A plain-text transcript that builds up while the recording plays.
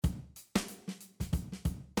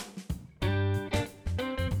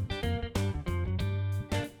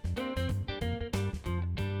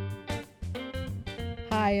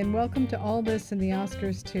Hi, and welcome to All This and the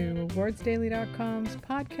Oscars Too, awardsdaily.com's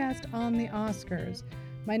podcast on the Oscars.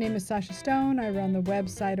 My name is Sasha Stone. I run the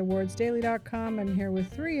website awardsdaily.com. I'm here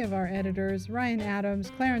with three of our editors, Ryan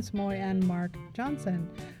Adams, Clarence Moy, and Mark Johnson.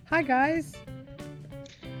 Hi, guys.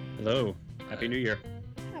 Hello. Happy New Year.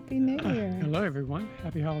 Happy New Year. Hello, everyone.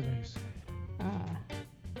 Happy holidays.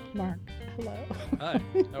 Mark, hello. Hi,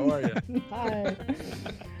 how are you? Hi.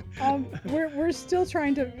 We're still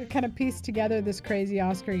trying to kind of piece together this crazy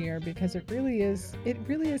Oscar year because it really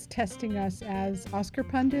is testing us as Oscar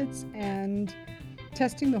pundits and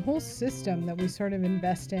testing the whole system that we sort of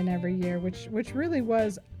invest in every year, which really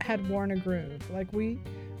had worn a groove. Like we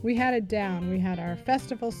had it down. We had our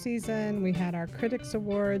festival season, we had our critics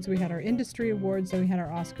awards, we had our industry awards, and we had our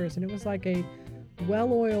Oscars, and it was like a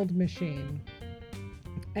well-oiled machine.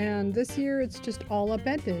 And this year it's just all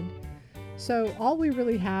upended. So all we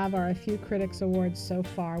really have are a few critics awards so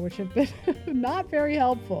far, which have been not very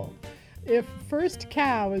helpful. If First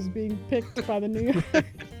Cow is being picked by the New York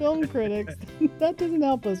film critics, that doesn't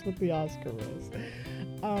help us with the Oscar race.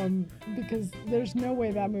 Because there's no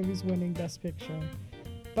way that movie's winning Best Picture.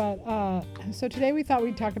 But so today we thought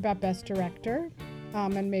we'd talk about Best Director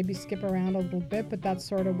and maybe skip around a little bit, but that's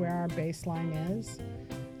sort of where our baseline is.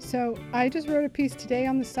 So I just wrote a piece today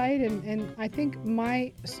on the site, and I think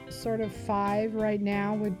my sort of five right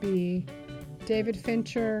now would be David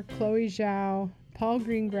Fincher, Chloe Zhao, Paul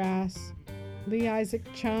Greengrass, Lee Isaac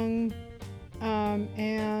Chung,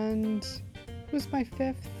 and who's my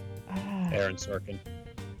fifth? Aaron Sorkin.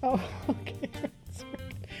 Oh, okay. Aaron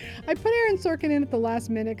Sorkin. I put Aaron Sorkin in at the last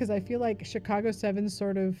minute because I feel like Chicago 7's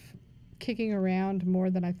sort of kicking around more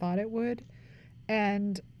than I thought it would.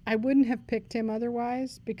 And I wouldn't have picked him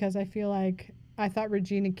otherwise because I feel like I thought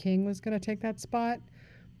Regina King was going to take that spot,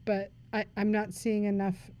 but I'm not seeing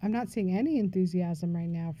any enthusiasm right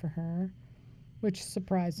now for her, which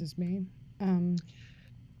surprises me. Go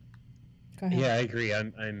ahead. Yeah, I agree.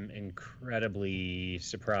 I'm incredibly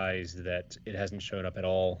surprised that it hasn't shown up at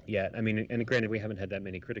all yet. I mean, and granted, we haven't had that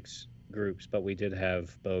many critics groups, but we did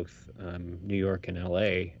have both New York and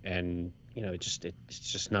LA, and it's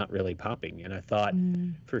just not really popping. And I thought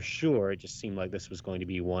for sure it just seemed like this was going to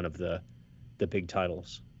be one of the big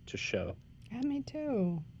titles to show. Yeah, me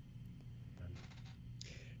too.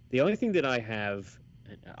 The only thing that I have,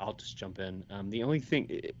 and I'll just jump in. The only thing,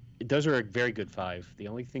 those are a very good five. The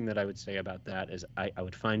only thing that I would say about that is I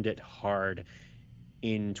would find it hard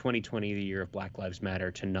in 2020, the year of Black Lives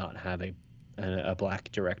Matter, to not have a black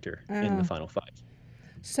director in the final five.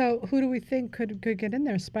 So who do we think could get in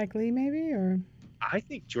there? Spike Lee, maybe, or? I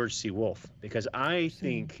think George C. Wolfe, because I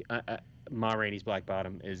think Ma Rainey's Black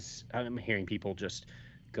Bottom is. I'm hearing people just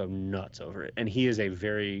go nuts over it, and he is a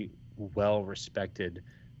very well-respected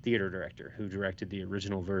theater director who directed the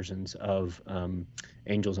original versions of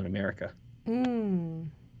Angels in America.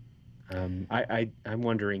 I'm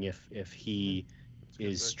wondering if he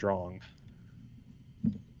is strong.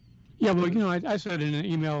 Yeah, well, I said in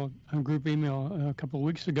a group email a couple of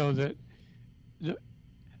weeks ago that the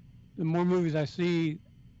more movies I see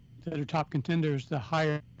that are top contenders, the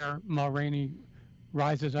higher Ma Rainey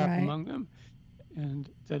rises up among them, and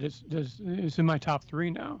that it's in my top three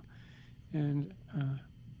now, and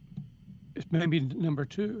it's maybe number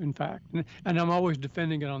two, in fact, and I'm always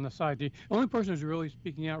defending it on the site. The only person who's really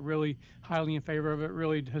speaking out really highly in favor of it,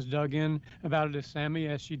 really has dug in about it, is Sammy,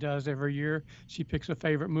 as she does every year. She picks a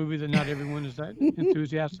favorite movie that not everyone is that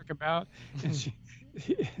enthusiastic about, and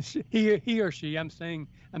he or she. I'm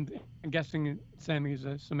guessing Sammy is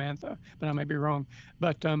Samantha, but I may be wrong.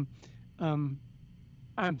 But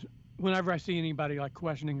whenever I see anybody like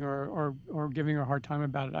questioning her or giving her a hard time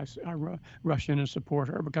about it, I rush in and support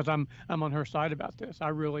her because I'm on her side about this. I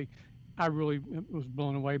really was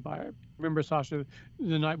blown away by it. Remember, Sasha,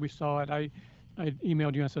 the night we saw it, I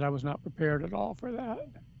emailed you and said I was not prepared at all for that.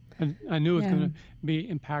 And I knew it was going to be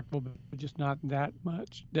impactful, but just not that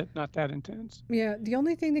much, not that intense. Yeah, the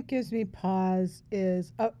only thing that gives me pause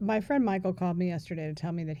is my friend Michael called me yesterday to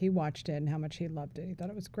tell me that he watched it and how much he loved it. He thought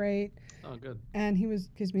it was great. Oh, good. And he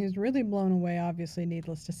was really blown away, obviously,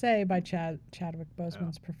 needless to say, by Chadwick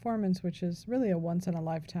Boseman's performance, which is really a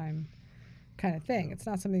once-in-a-lifetime kind of thing. It's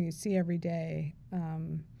not something you see every day.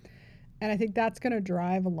 And I think that's going to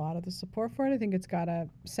drive a lot of the support for it. I think it's got a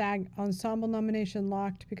SAG Ensemble nomination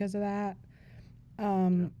locked because of that.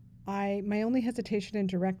 My only hesitation in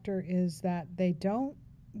director is that they don't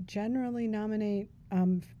generally nominate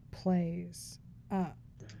plays.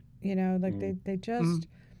 They just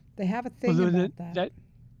they have a thing about that.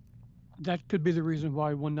 that could be the reason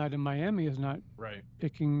why One Night in Miami is not Right.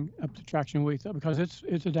 picking up the traction we thought, because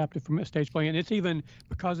it's adapted from a stage play, and it's even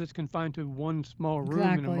because it's confined to one small room in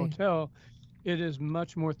a Exactly. motel. It is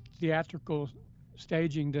much more theatrical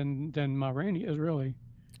staging than Ma Rainey is really.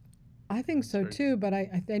 I think That's so very too, but I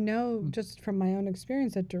know Mm. just from my own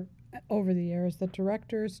experience that over the years that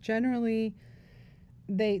directors generally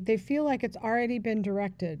they feel like it's already been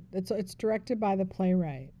directed. It's directed by the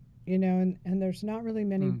playwright, and there's not really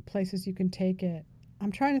many Mm. places you can take it.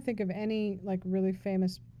 I'm trying to think of any like really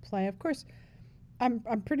famous play. Of course, I'm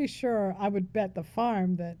pretty sure I would bet the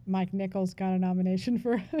farm that Mike Nichols got a nomination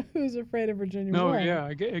for Who's Afraid of Virginia No, Woolf. yeah,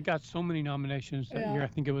 it got so many nominations that year. Yeah, I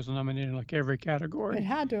think it was nominated in like every it category.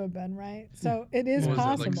 had to have been right. So it What is Yeah, was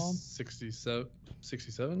that, like possible. 67?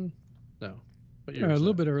 67? No. What year a was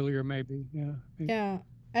little that? bit earlier maybe. Yeah, Yeah,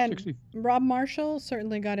 and 60. Rob Marshall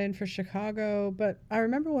certainly got in for Chicago, but I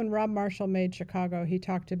remember when Rob Marshall made Chicago, he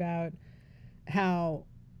talked about how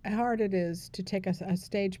hard it is to take a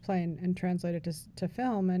stage play and translate it to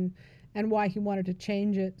film, and why he wanted to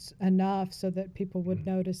change it enough so that people would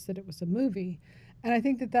notice that it was a movie. And I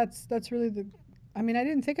think that's really the. I mean, I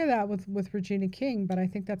didn't think of that with Regina King, but I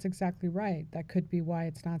think that's exactly right. That could be why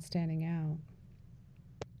it's not standing out.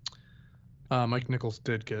 Mike Nichols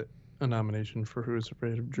did get a nomination for Who is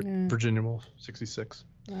Afraid of Yeah. Virginia Woolf, 66.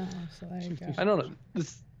 Oh, so there you go. 66. I don't know.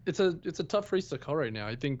 It's a tough race to call right now.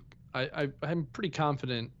 I think I'm pretty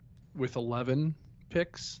confident with 11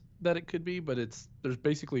 picks that it could be, but there's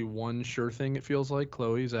basically one sure thing. It feels like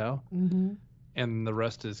Chloe Zhao, Mm-hmm. and the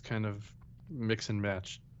rest is kind of mix and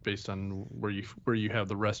match based on where you have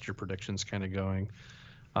the rest of your predictions kind of going.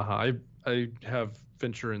 I have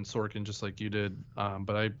Fincher and Sorkin just like you did,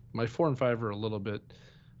 but my 4 and 5 are a little bit.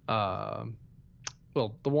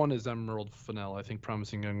 Well, the one is Emerald Fennell. I think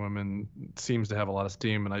Promising Young Woman seems to have a lot of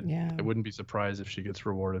steam, and Yeah. I wouldn't be surprised if she gets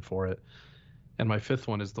rewarded for it. And my 5th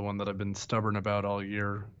one is the one that I've been stubborn about all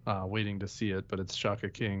year, waiting to see it, but it's Shaka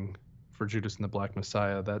King for Judas and the Black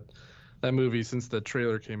Messiah. That movie, since the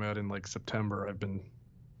trailer came out in like September, I've been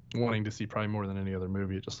wanting to see probably more than any other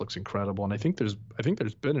movie. It just looks incredible, and I think there's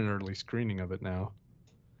been an early screening of it now,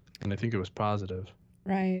 and I think it was positive.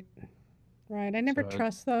 Right. Right. I never So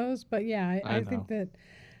trust those, but yeah, I I think know.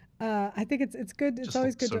 that I think it's good. It's Just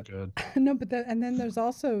always looks good so good. to no, but and then there's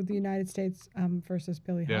also the United States versus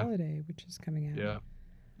Billie Yeah. Holiday, which is coming out.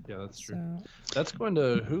 Yeah, that's true. So That's going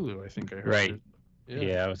to Hulu, I think I heard. Right. Yeah.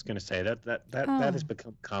 Yeah, I was going to say that Oh. has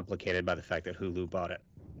become complicated by the fact that Hulu bought it.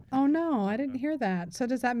 oh no, I didn't hear that. So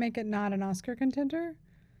does that make it not an Oscar contender?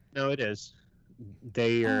 No, it is.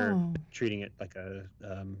 They are Oh. treating it like a.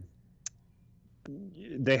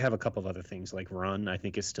 They have a couple of other things like Run. I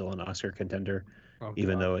think is still an Oscar contender, Oh,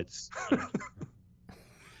 even God. though it's.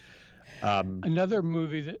 Another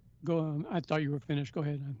movie that go on. I thought you were finished. Go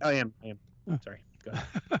ahead. I am. Oh. Sorry. Go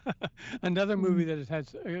ahead. Another movie that has had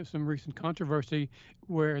some recent controversy,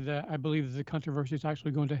 where I believe the controversy is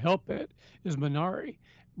actually going to help it, is Minari,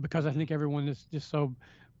 because I think everyone is just so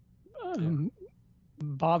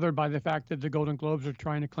bothered by the fact that the Golden Globes are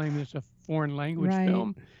trying to claim it's a foreign language Right.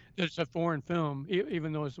 film. That it's a foreign film,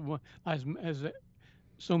 even though it's as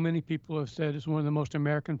so many people have said, it's one of the most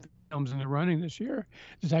American films in the running this year.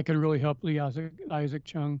 That could really help Lee Isaac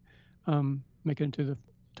Chung make it into the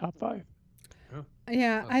top 5.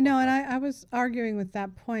 Yeah, That's I know, well and I was arguing with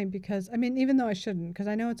that point because I mean, even though I shouldn't, because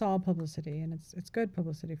I know it's all publicity and it's good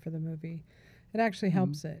publicity for the movie, it actually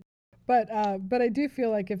helps it. But I do feel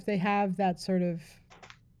like if they have that sort of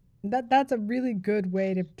that's a really good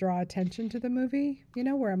way to draw attention to the movie,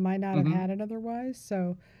 where it might not have had it otherwise.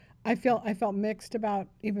 So I felt mixed about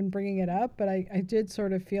even bringing it up, but I did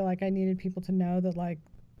sort of feel like I needed people to know that like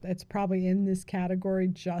it's probably in this category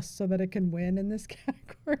just so that it can win in this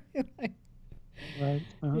category. Like, Right.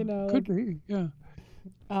 like, Could be. Yeah.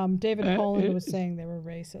 David Poland was it- saying they were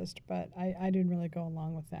racist, but I didn't really go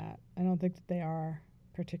along with that. I don't think that they are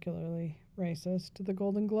particularly racist. The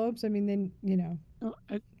Golden Globes, I mean,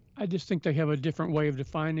 I just think they have a different way of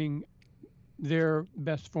defining their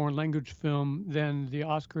best foreign language film than the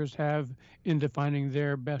Oscars have in defining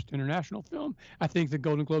their best international film. I think the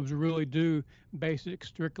Golden Globes really do base it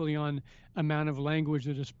strictly on amount of language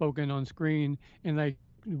that is spoken on screen, and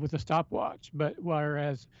with a stopwatch. But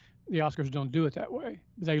whereas the Oscars don't do it that way,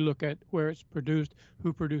 they look at where it's produced,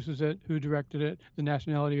 who produces it, who directed it, the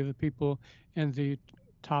nationality of the people, and the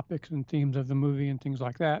topics and themes of the movie and things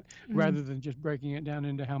like that, rather than just breaking it down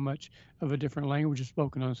into how much of a different language is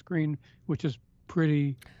spoken on screen, which is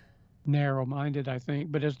pretty narrow-minded, I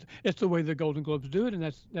think. But it's the way the Golden Globes do it, and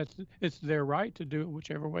it's their right to do it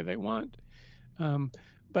whichever way they want.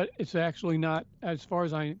 but it's actually not as far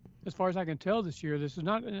as I can tell this year. This is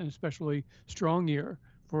not an especially strong year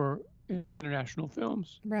for international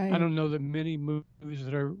films. I Right. don't know that many movies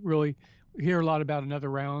that are really we hear a lot about Another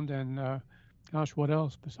Round and gosh, what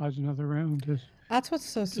else besides Another Round That's what's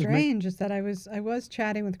so is make strange is that I was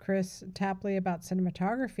chatting with Chris Tapley about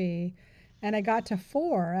cinematography, and I got to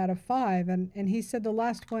 4 out of 5, and he said the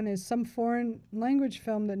last one is some foreign language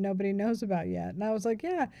film that nobody knows about yet. And I was like,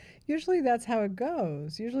 yeah, usually that's how it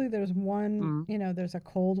goes. Usually there's one, mm, there's a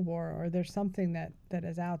Cold War or there's something that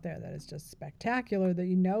is out there that is just spectacular that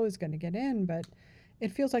you know is going to get in, but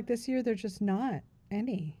it feels like this year there's just not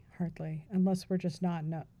any hardly, unless we're just not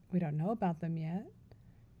no we don't know about them yet.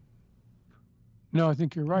 no, I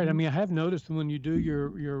think you're right. I Mhm. mean, I have noticed when you do your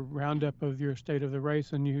roundup of your state of the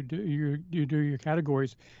race and you do your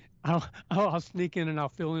categories, I'll sneak in and I'll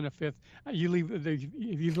fill in a fifth. You leave if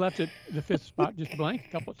you've left it the fifth spot just blank a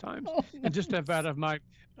couple of times, Oh, and just nice. out of my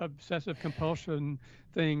obsessive compulsion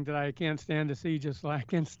thing that I can't stand to see, just like I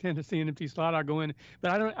can't stand to see an empty slot, I'll go in.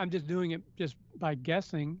 But I don't. I'm just doing it just by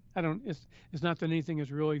guessing. I don't. It's not that anything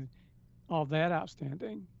is really all that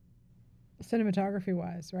outstanding. Cinematography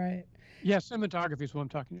wise, right? Yeah, cinematography is what I'm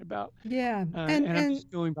talking about. Yeah, And I'm just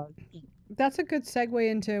going by. that's a good segue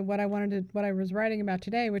into what I was writing about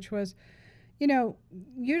today, which was, you know,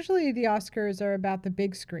 usually the Oscars are about the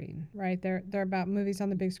big screen, right? They're about movies on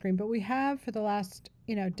the big screen, but we have for the last,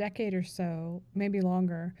 decade or so, maybe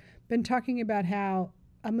longer, been talking about how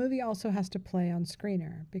a movie also has to play on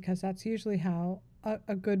screener because that's usually how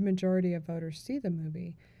a good majority of voters see the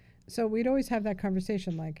movie. So we'd always have that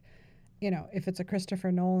conversation like, if it's a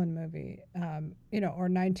Christopher Nolan movie, or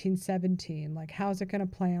 1917, like how's it going to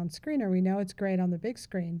play on screen? Or we know it's great on the big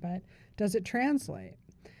screen, but does it translate?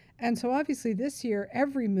 And so obviously this year,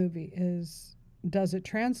 every movie is does it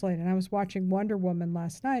translate? And I was watching Wonder Woman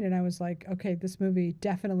last night and I was like, okay, this movie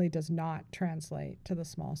definitely does not translate to the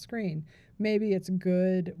small screen. Maybe it's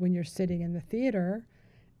good when you're sitting in the theater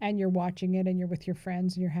and you're watching it and you're with your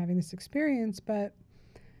friends and you're having this experience, but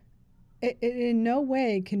it in no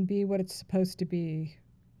way can be what it's supposed to be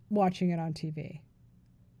watching it on TV.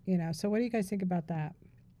 So what do you guys think about that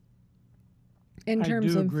in I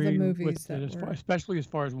terms do of the agree movies with it that were? especially as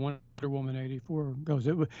far as Wonder Woman 84 goes.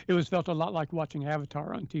 It was felt a lot like watching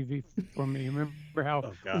Avatar on TV for me. Remember how Oh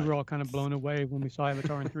we God. were all kind of blown away when we saw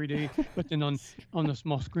Avatar in 3D, but then on the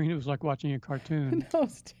small screen it was like watching a cartoon. No,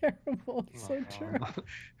 it's terrible. It's so true.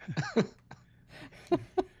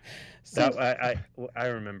 So, I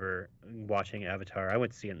remember watching Avatar. I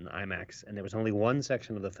went to see it in IMAX, and there was only one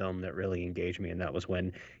section of the film that really engaged me, and that was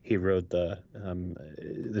when he rode the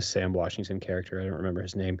Sam Washington character. I don't remember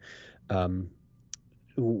his name. Um,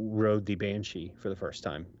 who rode the Banshee for the first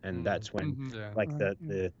time, and that's when Hmm. Yeah. like Right.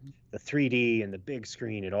 the 3D and the big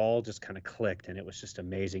screen, it all just kind of clicked, and it was just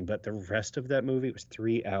amazing. But the rest of that movie was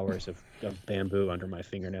 3 hours of bamboo under my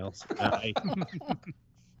fingernails.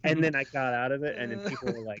 And then I got out of it, and then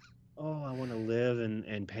people were like, "Oh, I want to live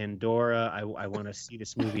in Pandora. I want to see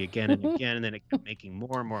this movie again and again." And then it kept making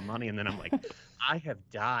more and more money, and then I'm like, "I have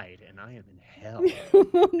died, and I am in hell.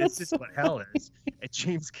 This that's is so what hell is. A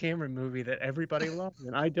James Cameron movie that everybody loves,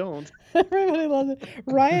 and I don't." everybody loves it.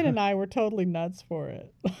 Ryan and I were totally nuts for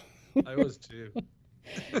it. I was too.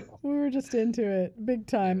 We were just into it big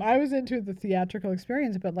time. Yeah. I was into the theatrical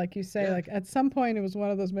experience, but like you say, Yeah. like at some point it was one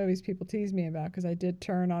of those movies people tease me about because I did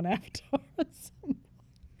turn on Avatar.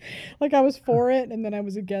 Like I was for it and then I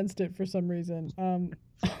was against it for some reason.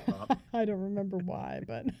 Flip flop. I don't remember why,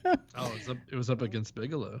 but Oh, it was up against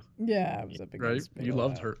Bigelow, yeah, I was up right? against You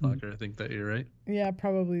loved Bigelow. Hurt Locker, I think, that year, right? Yeah,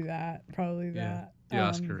 probably that. Probably Yeah. that. The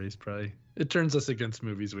Oscar race probably it turns us against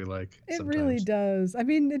movies we like It really sometimes. does. I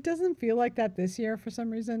mean, it doesn't feel like that this year for some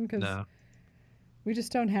reason because No. we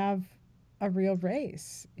just don't have a real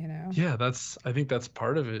race. Yeah, I think that's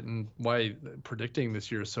part of it, and why predicting this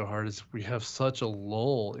year is so hard is we have such a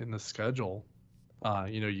lull in the schedule.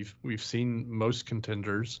 We've seen most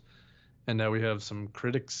contenders, and now we have some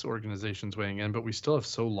critics organizations weighing in, but we still have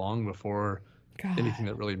so long before anything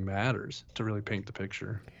God. that really matters to really paint the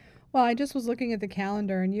picture. Well, I just was looking at the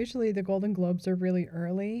calendar, and usually the Golden Globes are really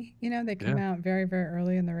early. They come Yeah. out very, very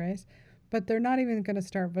early in the race, but they're not even going to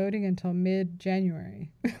start voting until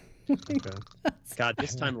mid-January. Okay. God,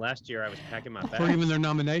 this time last year I was packing my For even bags. their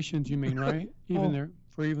nominations, you mean, right? Oh,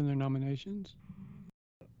 Even their nominations.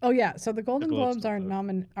 oh yeah. So the The Golden Globes Globes don't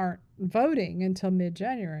vote. aren't voting until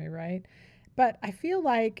mid-January, right? But I feel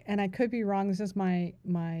like, and I could be wrong. This is my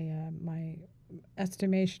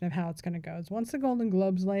estimation of how it's going to go. Is once the Golden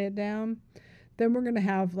Globes lay it down, then we're going to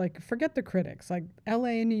have forget the critics, like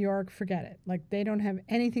L.A. and New York, forget it. Like they don't have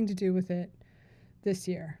anything to do with it. this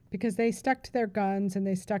year because they stuck to their guns and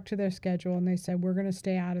they stuck to their schedule and they said, we're going to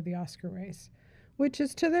stay out of the Oscar race, which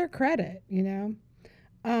is to their credit, you know?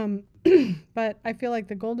 Um, but I feel like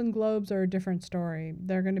the Golden Globes are a different story.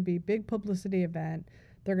 They're going to be big publicity event.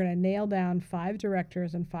 They're going to nail down 5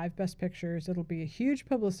 directors and 5 best pictures. It'll be a huge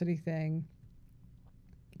publicity thing.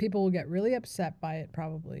 People will get really upset by it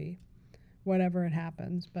probably, whatever it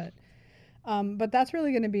happens. But that's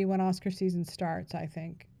really going to be when Oscar season starts, I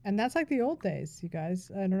think. And that's like the old days, you guys.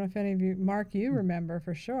 I don't know if any of you, Mark, you remember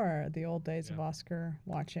for sure the old days of Oscar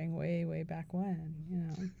watching way, way back when, you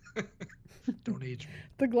know. Don't age me.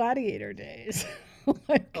 The gladiator days.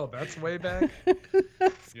 Oh, that's way back?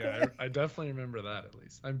 Yeah, I definitely remember that at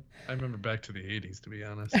least. I remember back to the 80s, to be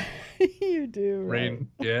honest. You do, right?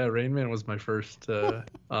 Rain Man was my first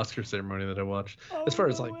Oscar ceremony that I watched. As far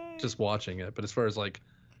as like just watching it, but as far as like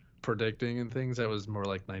predicting and things, that was more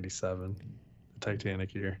like 97.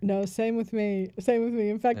 Titanic year. No, same with me.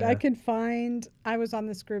 In fact, I was on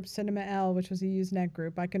this group Cinema L, which was a Usenet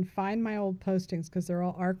group. I can find my old postings because they're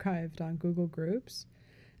all archived on Google Groups.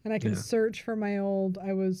 And I can search for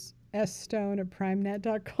I was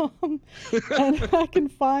sstone@primenet.com. And I can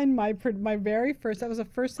find my very first, that was the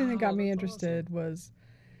first thing that got me interested was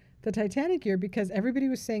the Titanic year because everybody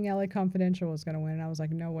was saying LA Confidential was going to win. And I was like,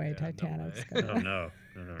 no way, Titanic's going to win. No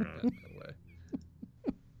way.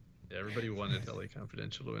 Yeah, everybody wanted LA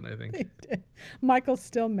Confidential to win, I think. Michael's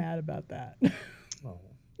still mad about that. Oh,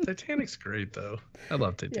 Titanic's great, though. I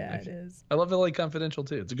love Titanic. Yeah, it is. I love LA Confidential,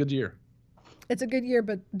 too. It's a good year. It's a good year,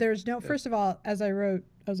 but there's no, first of all, as I wrote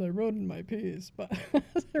in my piece,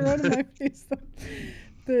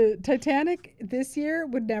 the Titanic this year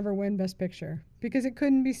would never win Best Picture because it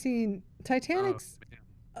couldn't be seen. Titanic's,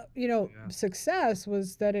 success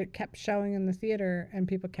was that it kept showing in the theater and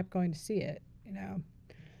people kept going to see it, you know.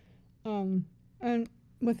 And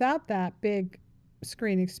without that big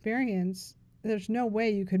screen experience, there's no way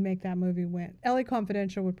you could make that movie win. LA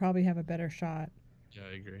Confidential would probably have a better shot. Yeah,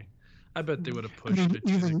 I agree. I bet they would have pushed it.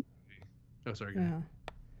 Oh, sorry. Go ahead.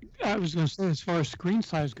 I was going to say, as far as screen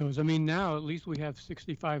size goes, I mean, now at least we have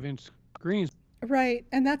 65-inch screens. Right,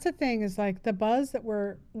 and that's the thing is like the buzz that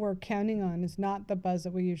we're counting on is not the buzz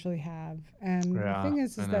that we usually have. And the thing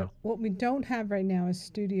is that what we don't have right now is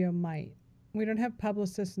studio might. We don't have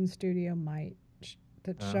publicists in studio might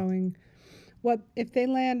that's showing what if they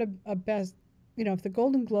land a best, if the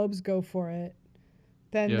Golden Globes go for it,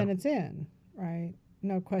 then it's in, right?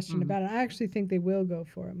 No question about it. I actually think they will go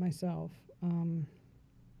for it myself.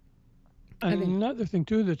 Another thing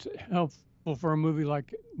too that's helpful for a movie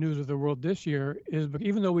like News of the World this year is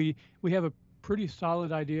even though we have a pretty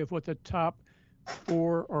solid idea of what the top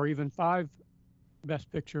 4 or even 5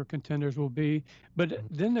 Best Picture contenders will be, but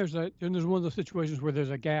then there's one of those situations where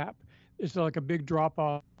there's a gap. It's like a big drop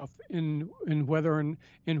off in whether and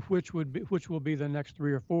in which will be the next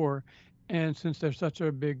 3 or 4. And since there's such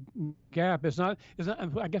a big gap, it's not.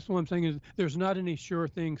 I guess what I'm saying is there's not any sure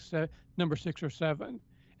thing set number 6 or 7,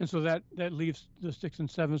 and so that leaves the 6 and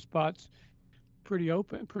 7 spots pretty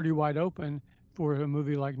wide open for a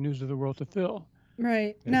movie like News of the World to fill.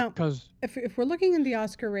 Right. Now, because if we're looking in the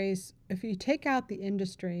Oscar race, if you take out the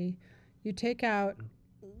industry, you take out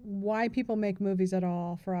why people make movies at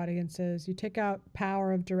all for audiences, you take out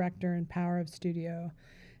power of director and power of studio,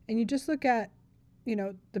 and you just look at,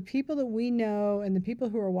 the people that we know and the people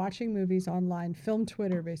who are watching movies online, film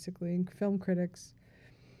Twitter basically, and film critics,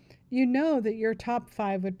 that your top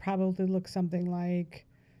 5 would probably look something like,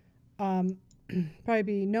 probably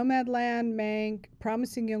be Nomadland, Mank,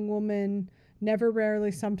 Promising Young Woman, Never,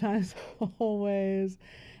 Rarely, Sometimes, Always,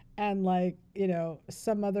 and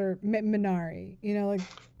some other Minari, like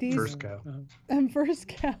these. First Cow. And First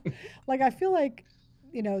Cow. I feel like,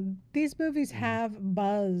 these movies have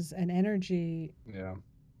buzz and energy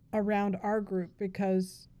around our group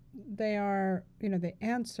because they are, they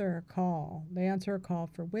answer a call. They answer a call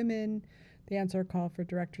for women. They answer a call for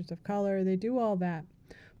directors of color. They do all that.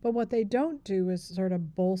 But what they don't do is sort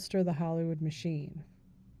of bolster the Hollywood machine.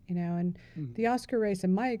 And the Oscar race,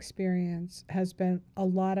 in my experience, has been a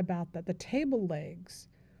lot about that. The table legs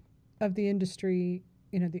of the industry,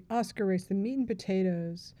 the Oscar race, the meat and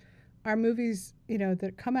potatoes, are movies,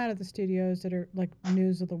 that come out of the studios that are like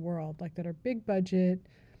News of the World, that are big budget,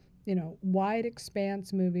 wide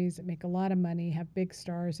expanse movies that make a lot of money, have big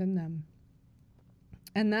stars in them.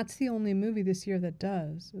 And that's the only movie this year that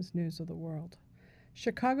does, is News of the World.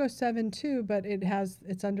 Chicago 7 too, but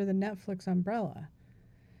it's under the Netflix umbrella.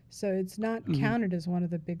 So it's not counted as one of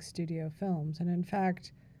the big studio films. And in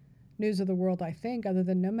fact, News of the World, I think, other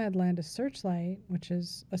than Nomadland is Searchlight, which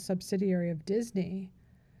is a subsidiary of Disney,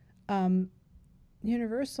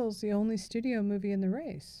 Universal's the only studio movie in the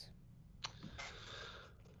race.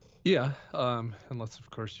 Yeah, unless of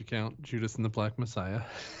course you count Judas and the Black Messiah.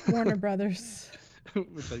 Warner Brothers.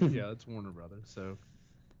 Yeah, it's Warner Brothers. So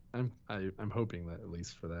I'm hoping that at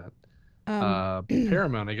least for that. Um,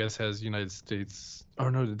 Paramount, I guess, has United States. Oh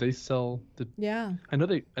no, did they sell? yeah. I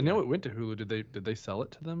know it went to Hulu. Did they sell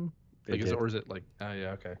it to them? They Like, did. or is it like? Oh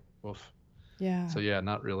yeah, okay. Oof. Yeah. So yeah,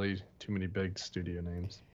 not really too many big studio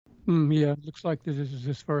names. Yeah, looks like this is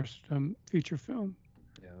his first feature film.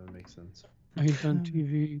 Yeah, that makes sense. He's done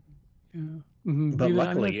TV. Yeah. Mm-hmm. But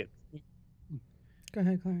luckily, Go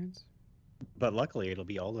ahead, Clarence. But luckily, it'll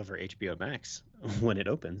be all over HBO Max when it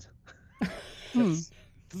opens.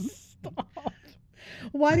 Stop.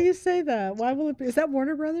 Why do you say that? Why will it be? Is that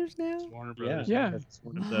Warner Brothers now? It's Warner Brothers. Yeah. It's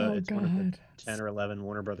one of the, Oh, it's one of the God. 10 or 11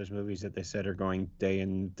 Warner Brothers movies that they said are going day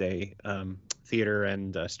and day, theater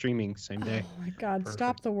and streaming same day. Oh my God! Perfect.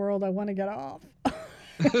 Stop the world! I want to get off.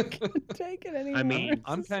 I can't take it anymore. I mean, It's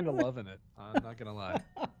I'm just kind of like- loving it. I'm not gonna lie.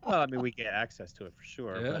 Well, I mean, we get access to it for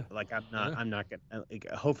sure, Yeah. but like, I'm Yeah. not gonna. Like,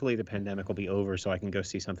 hopefully, the pandemic will be over so I can go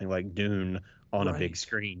see something like Dune on a big Right.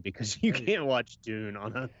 screen because you Right. can't watch Dune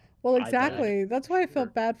on a. Well, iPad. exactly. That's why I felt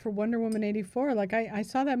Sure. bad for Wonder Woman 84. Like, I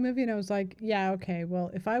saw that movie and I was like, yeah, okay,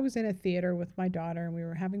 well, if I was in a theater with my daughter and we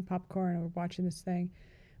were having popcorn and we were watching this thing,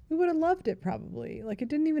 we would have loved it probably. Like, it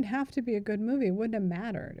didn't even have to be a good movie. It wouldn't have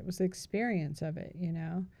mattered. It was the experience of it, you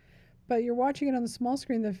know? But you're watching it on the small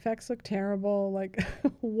screen, the effects look terrible. Like,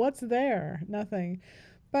 what's there? Nothing.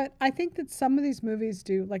 But I think that some of these movies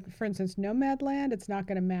do, like, for instance, Nomadland, it's not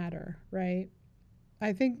going to matter, right?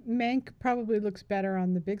 I think Mank probably looks better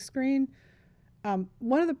on the big screen.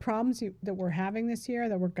 One of the problems that we're having this year,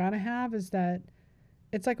 that we're going to have, is that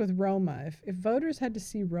it's like with Roma. If voters had to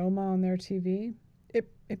see Roma on their TV,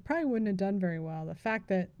 it probably wouldn't have done very well. The fact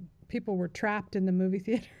that people were trapped in the movie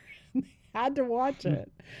theater and they had to watch it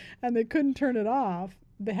and they couldn't turn it off,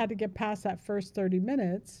 they had to get past that first 30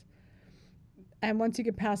 minutes. And once you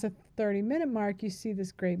get past the 30-minute mark, you see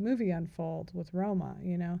this great movie unfold with Roma,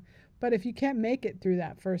 you know? But if you can't make it through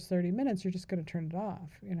that first 30 minutes, you're just going to turn it off,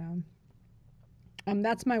 you know?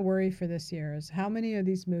 That's my worry for this year is how many of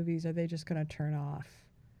these movies are they just going to turn off?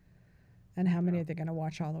 And how many are they going to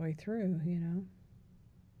watch all the way through, you know?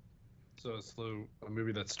 So a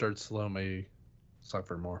movie that starts slow may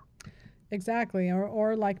suffer more. Exactly.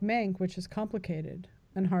 Or like Mank, which is complicated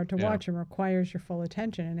and hard to Yeah. watch and requires your full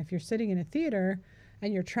attention. And if you're sitting in a theater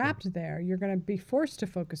and you're trapped there, you're going to be forced to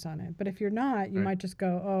focus on it. But if you're not, you Right. might just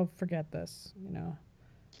go, oh, forget this, you know?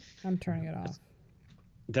 I'm turning it off.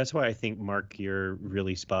 That's why I think, Mark, you're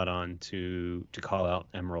really spot on to call out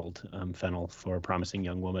Emerald Fennell for Promising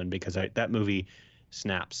Young Woman, because that movie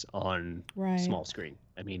snaps on Right. small screen.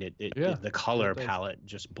 I mean, Yeah, the color it does. palette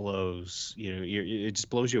just blows. You know, it just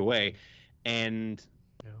blows you away. And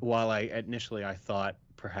Yeah. while I initially thought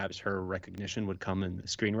perhaps her recognition would come in the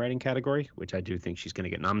screenwriting category, which I do think she's going to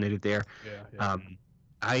get nominated there. Yeah.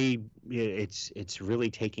 It's really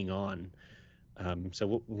taking on.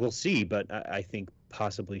 So we'll see, but I think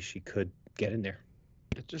possibly she could get in there.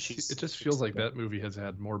 It just she's feels like good. that movie has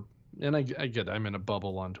had more. And I get I'm in a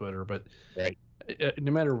bubble on Twitter, but Right.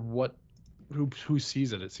 no matter who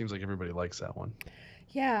sees it, it seems like everybody likes that one.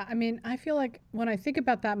 Yeah, I mean, I feel like when I think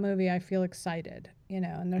about that movie, I feel excited, you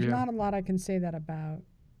know, and there's Yeah. not a lot I can say that about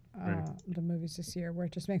Right. the movies this year, where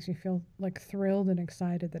it just makes me feel like thrilled and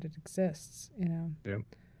excited that it exists, you know. Yeah.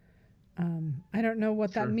 I don't know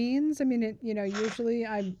what Sure. that means. I mean, usually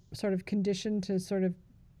I'm sort of conditioned to sort of,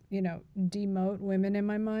 demote women in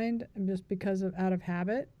my mind just because of out of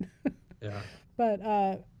habit. Yeah. But,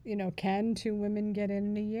 can 2 women get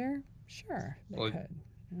in a year? Sure, they Well, could.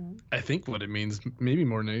 You know? I think what it means, maybe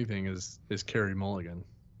more than anything, is Carey Mulligan,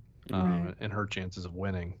 Right. and her chances of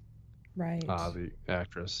winning. Right. The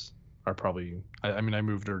actress are probably. I mean, I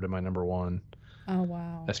moved her to my number one, Oh,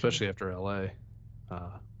 wow. especially after LA.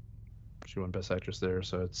 She won Best Actress there,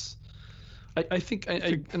 so it's. I think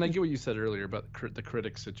and I get what you said earlier about the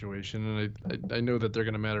critics situation, and I know that they're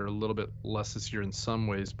going to matter a little bit less this year in some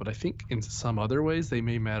ways, but I think in some other ways they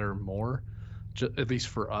may matter more, at least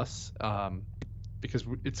for us, because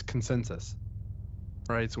it's consensus,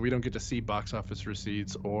 right? So we don't get to see box office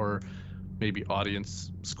receipts or maybe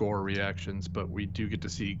audience score reactions, but we do get to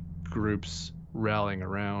see groups rallying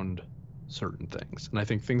around certain things. And I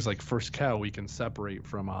think things like First Cow we can separate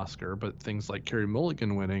from Oscar, but things like Carey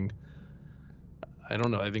Mulligan winning, I don't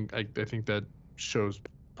know. I think that shows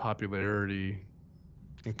popularity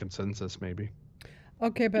and consensus, maybe.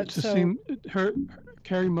 Okay, but It just so seemed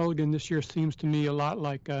Carey Mulligan this year seems to me a lot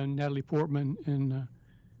like Natalie Portman in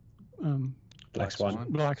Black Swan.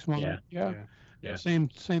 Black Swan. Yeah. Yeah. Yeah. Same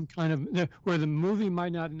kind of where the movie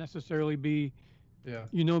might not necessarily be. Yeah.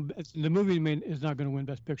 The movie is not going to win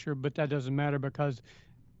Best Picture, but that doesn't matter because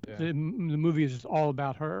the movie is just all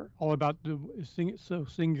about her, all about so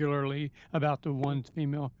singularly about the one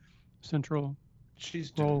female central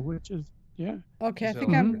She's role, which is Okay, I So-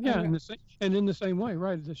 think I'm in the same way,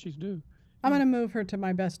 right? That she's due. I'm going to move her to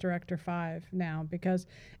my Best Director 5 now, because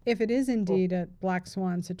if it is indeed a Black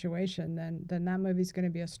Swan situation, then that movie's going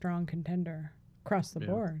to be a strong contender across the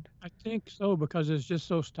board. I think so because it's just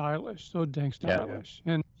so stylish, so dang stylish,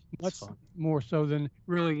 and much fun. more so than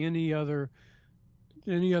really any other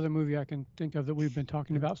movie I can think of that we've been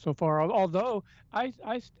talking about so far. Although I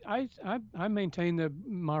maintain that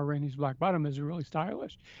Ma Rainey's Black Bottom is really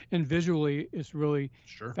stylish and visually it's really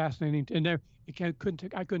fascinating. And I couldn't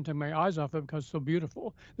take my eyes off it because it's so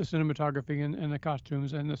beautiful, the cinematography and the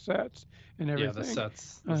costumes and the sets and everything. Yeah,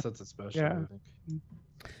 the sets especially. yeah. I think.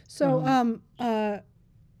 So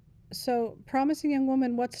so Promising Young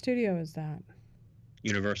Woman, what studio is that?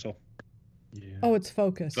 Universal. Yeah. Oh, it's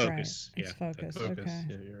Focus, right? Focus, It's yeah. Focus. Focus. Okay.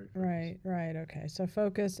 Yeah, you're right. Right. Okay. So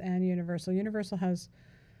Focus and Universal. Universal has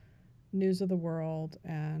News of the World,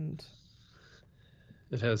 and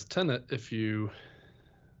It has Tenet. If you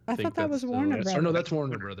I think thought that was that's Warner Or Brothers. no, that's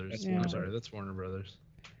Warner Brothers. That's Yeah. I'm sorry, that's Warner Brothers.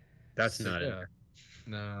 That's not it. Yeah.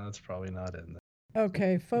 No, that's probably not in there.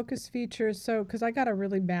 Okay, Focus features. So, because I got a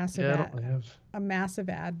really massive Yeah, I don't have. a massive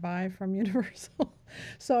ad buy from Universal,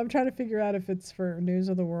 so I'm trying to figure out if it's for News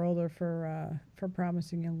of the World or for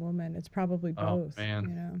Promising Young Woman. It's probably Oh, both.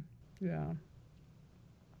 man. Yeah.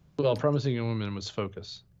 Well, Promising Young Woman was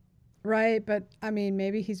Focus. Right, but I mean,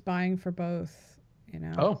 maybe he's buying for both.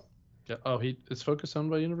 Oh, yeah. Oh, is Focus owned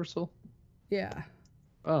by Universal? Yeah.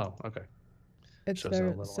 Oh, okay. It's Shows their how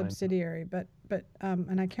little I know. subsidiary, but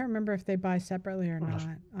and I can't remember if they buy separately or not.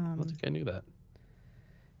 I don't think I knew that.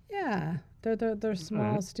 Yeah, they're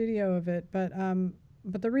small studio of it, but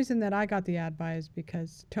the reason that I got the ad buy is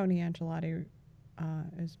because Tony Angelotti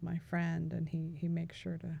is my friend, and he makes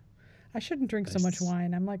sure to. I shouldn't drink so much Nice.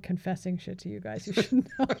 wine. I'm like confessing shit to you guys. You should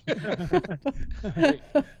know. Hey,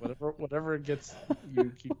 whatever gets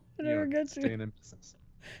you keep Whatever gets you. staying in business.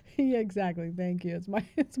 Yeah, exactly. Thank you.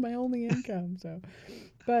 It's my only income. So,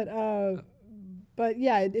 but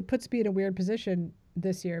yeah, it puts me in a weird position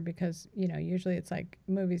this year because usually it's like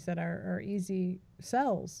movies that are easy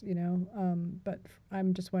sells. But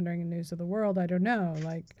I'm just wondering in News of the World. I don't know.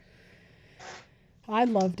 Like, I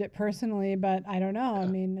loved it personally, but I don't know. I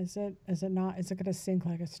mean, is it not? Is it going to sink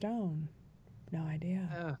like a stone? No idea.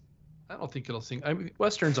 Yeah, I don't think it'll sing. I mean,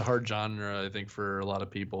 Western's a hard genre, I think, for a lot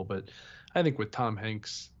of people, but I think with Tom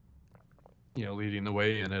Hanks, leading the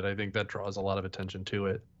way in it, I think that draws a lot of attention to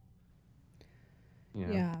it.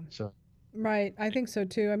 Yeah. So. Right, I think so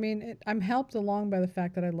too. I mean, I'm helped along by the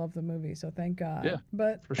fact that I love the movie, so thank God. Yeah,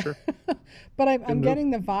 but for sure. but I'm move.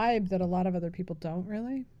 getting the vibe that a lot of other people don't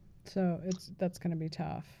really. So that's going to be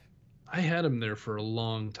tough. I had him there for a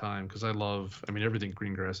long time because I mean, everything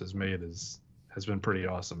Greengrass has made has been pretty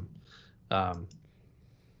awesome. But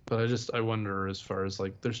I wonder as far as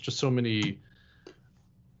like, there's just so many.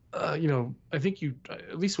 I think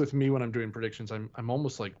at least with me when I'm doing predictions, I'm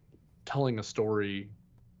almost like telling a story.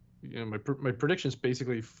 My predictions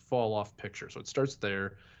basically fall off picture, so it starts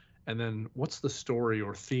there, and then what's the story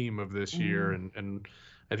or theme of this year? And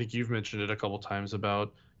I think you've mentioned it a couple times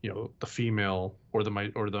about the female or the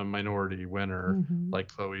minority winner, like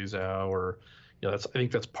Chloe Zhao, or I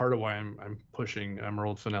think that's part of why I'm pushing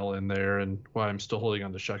Emerald Fennell in there, and why I'm still holding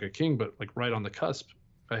on to Shaka King. But like right on the cusp,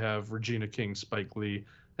 I have Regina King, Spike Lee,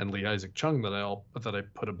 and Lee Isaac Chung that I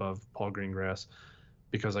put above Paul Greengrass,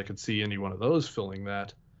 because I could see any one of those filling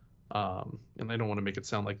that. And I don't want to make it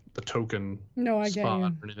sound like the token spot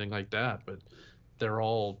or anything like that, but they're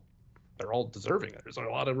all deserving. There's a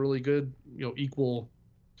lot of really good, equal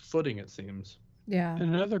footing, it seems. Yeah.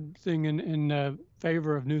 And another thing in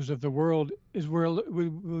favor of News of the World is we'd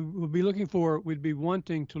be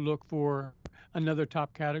wanting to look for another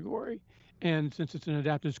top category. And since it's an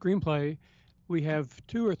adapted screenplay, we have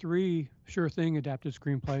 2 or 3 sure thing adapted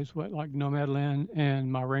screenplays, like Nomadland and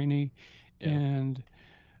Ma Rainey, and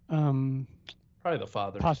probably The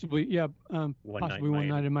Father. Possibly, yeah. Possibly One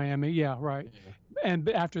Night in Miami. Yeah, right. Yeah. And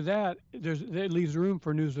after that, it leaves room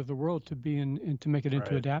for News of the World to be to make it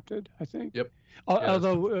into adapted, I think. Yep.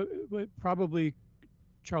 Although probably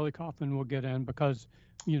Charlie Kaufman will get in because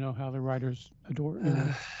how the writers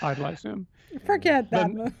idolize him. Forget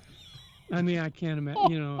that. I mean, I can't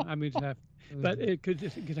imagine. But it could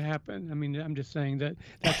happen. I mean, I'm just saying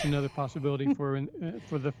that's another possibility for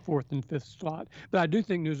the 4th and 5th slot. But I do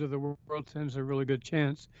think News of the World stands a really good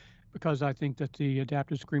chance because I think that the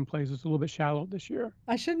adapted screenplays is a little bit shallow this year.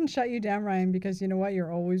 I shouldn't shut you down, Ryan, because you know what?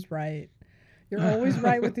 You're always right. You're always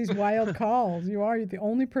right with these wild calls. You are the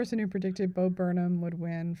only person who predicted Bo Burnham would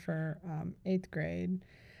win for eighth grade.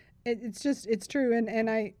 It's true. And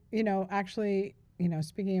I, actually,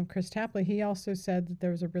 speaking of Chris Tapley, he also said that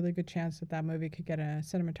there was a really good chance that that movie could get a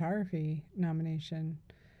cinematography nomination.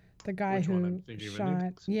 The guy Which one? I'm who thinking of shot,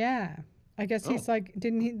 Indians? yeah. I guess he's Oh. like,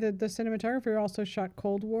 didn't he? The cinematographer also shot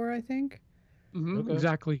Cold War, I think. Okay.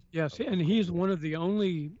 Exactly. Yes, and he's one of the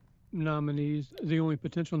only nominees, the only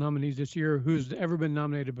potential nominees this year who's ever been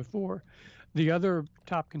nominated before. The other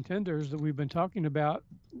top contenders that we've been talking about,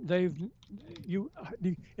 they've you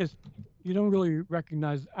it's you don't really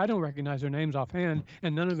recognize. I don't recognize their names offhand,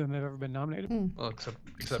 and none of them have ever been nominated. Well, except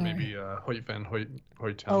Sorry. maybe Hoyt Van Hoyt.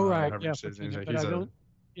 Oh right, However yeah, you say his name. but He's I don't.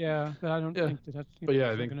 Yeah, but I don't Yeah. think that's. But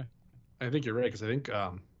yeah, still gonna. I think you're right because I think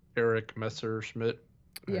Eric Messerschmidt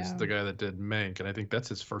is Yeah. the guy that did Mank, and I think that's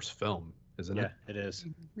his first film, isn't Yeah, it? it is.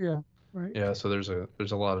 Yeah, right. Yeah. So there's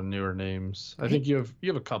a lot of newer names. I think you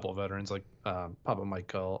have a couple of veterans like Papa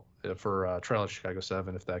Michael for Trial of Chicago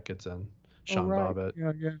 7 if that gets in. Sean right.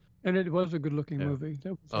 Bobbitt. Yeah. And it was a good-looking Yeah. movie.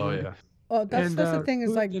 That was Oh really- yeah. Oh, that's the thing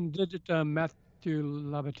is who like, then did it? Matthew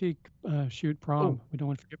Labatique shoot Prom. Oh. We don't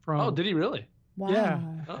want to forget Prom. Oh, did he really? wow.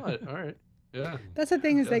 Yeah. Oh, all right. Yeah. That's the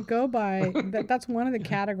thing is Yeah. they go by that's one of the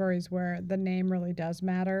categories where the name really does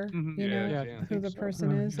matter. Mhm. You know Yeah, I who think the so.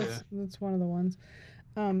 person is. Yeah. That's one of the ones.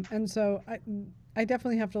 And so I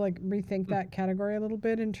definitely have to like rethink that category a little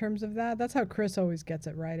bit in terms of that. That's how Chris always gets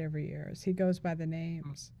it right every year. Is he goes by the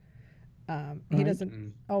names. He Right.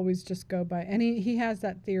 doesn't always just go by, and he has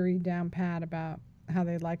that theory down pat about how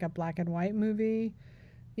they like a black and white movie,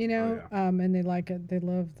 and they like it. They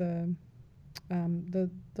love the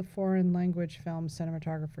foreign language film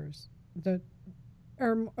cinematographers that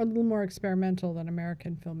are a little more experimental than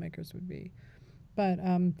American filmmakers would be. But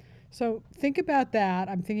so think about that.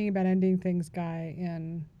 I'm thinking about Ending Things Guy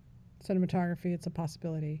in cinematography. It's a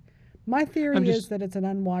possibility. My theory is that it's an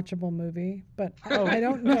unwatchable movie, but I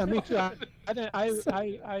don't know. Yeah, me too.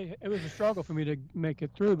 It was a struggle for me to make it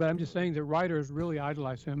through, but I'm just saying that writers really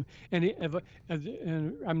idolize him. And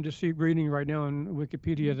I'm just reading right now on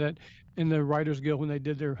Wikipedia that in the Writers Guild, when they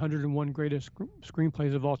did their 101 greatest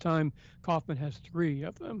screenplays of all time, Kaufman has 3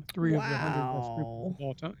 of them, 3 of the 100 best screenplays of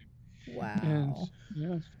all time. Wow. And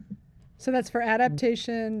yes. So that's for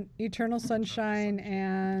adaptation, Eternal Sunshine,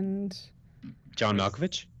 and John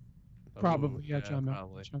Malkovich? Probably, yeah, John. John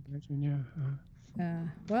Probably. Malkovich, yeah.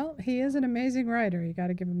 well, he is an amazing writer. You got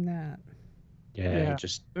to give him that. Yeah, he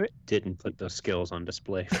just didn't put those skills on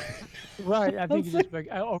display. Right. I think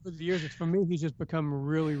over the years, for me, he's just become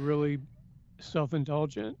really, really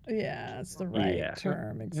self-indulgent. Yeah, that's the right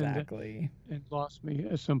term, exactly. And lost me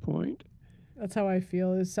at some point. That's how I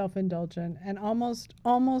feel, is self-indulgent and almost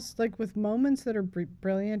like with moments that are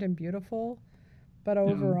brilliant and beautiful, but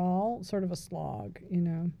overall sort of a slog,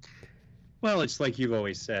 Well, it's like you've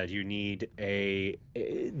always said, you need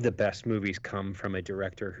the best movies come from a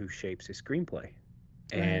director who shapes a screenplay.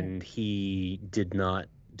 And he did not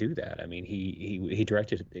do that. I mean, he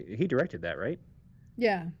directed that, right?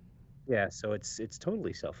 Yeah. Yeah, so it's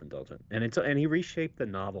totally self-indulgent. And he reshaped the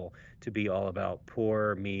novel to be all about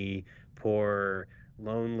poor me, poor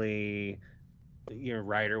lonely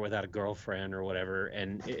writer without a girlfriend or whatever.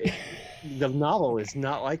 And the novel is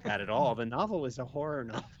not like that at all. The novel is a horror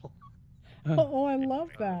novel. Oh, I love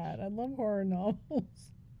that. I love horror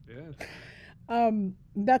novels. Yeah.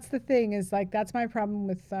 That's the thing is like that's my problem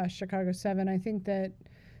with Chicago 7. I think that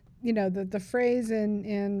the phrase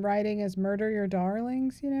in writing is murder your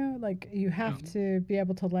darlings. Like you have to be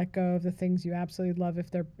able to let go of the things you absolutely love if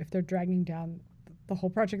they're dragging down the whole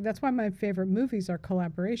project. That's why my favorite movies are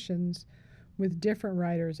collaborations with different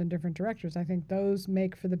writers and different directors. I think those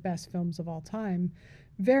make for the best films of all time.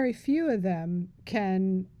 Very few of them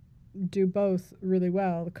can do both really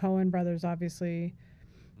well. The Coen brothers, obviously,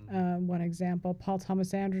 one example. Paul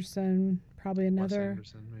Thomas Anderson, probably another. Wes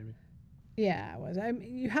Anderson, maybe. Yeah, it was.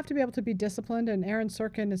 You have to be able to be disciplined, and Aaron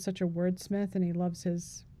Sorkin is such a wordsmith, and he loves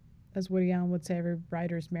his, as Woody Allen would say, every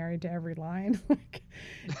writer's married to every line.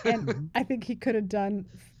 And I think he could have done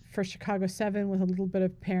for Chicago 7 with a little bit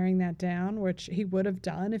of paring that down, which he would have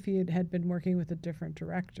done if he had been working with a different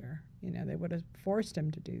director. They would have forced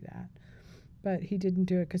him to do that. But he didn't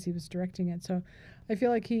do it because he was directing it. So I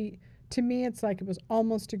feel like to me, it's like it was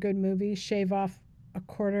almost a good movie. Shave off a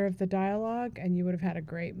quarter of the dialogue, and you would have had a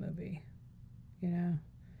great movie.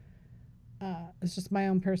 It's just my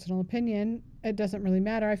own personal opinion. It doesn't really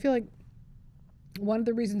matter. I feel like one of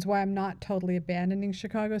the reasons why I'm not totally abandoning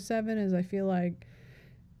Chicago 7 is I feel like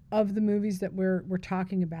of the movies that we're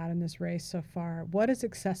talking about in this race so far, what is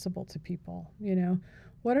accessible to people? You know,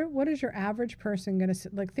 what is your average person going to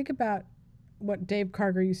like? Think about what Dave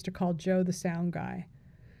Karger used to call Joe the Sound Guy.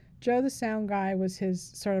 Joe the Sound Guy was his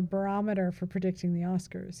sort of barometer for predicting the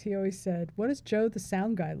Oscars. He always said, "What is Joe the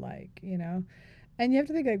Sound Guy like?" You know, and you have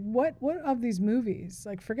to think like, what of these movies?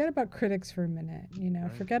 Like, forget about critics for a minute. You know,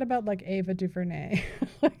 Right. forget about like Ava DuVernay.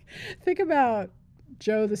 Like, think about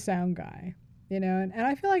Joe the Sound Guy. You know, and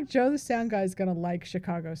I feel like Joe the Sound Guy is gonna like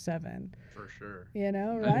Chicago 7. For sure. You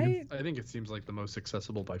know, I think right? I think it seems like the most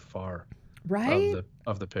accessible by far Right?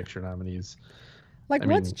 of the picture nominees. Like, I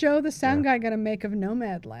what's mean, Joe the Sound yeah. Guy gonna make of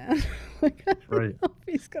Nomadland? Like, I don't Right. know if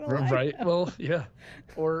he's gonna like Right. it. Well, yeah.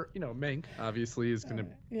 Or, Mank obviously is going to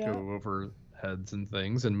Yeah. go over heads and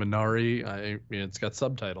things. And Minari, it's got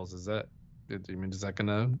subtitles. Is that going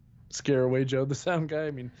to scare away Joe the Sound Guy?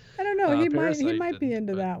 I mean, I don't know. He Parasite might be didn't,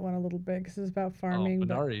 into but that one a little bit because it's about farming. But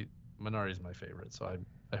Minari's my favorite. So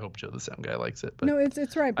I hope Joe the Sound Guy likes it. But no,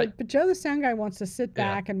 it's right. I, But Joe the Sound Guy wants to sit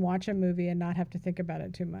Yeah. back and watch a movie and not have to think about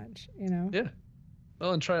it too much. You know. yeah.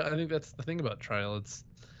 Well, and I think that's the thing about Trial.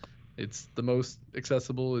 It's the most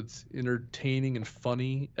accessible. It's entertaining and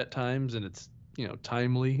funny at times, and it's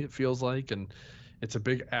timely. It feels like, and it's a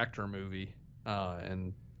big actor movie.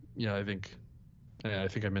 And I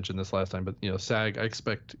think I mentioned this last time, but SAG. I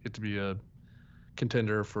expect it to be a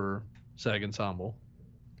contender for SAG Ensemble,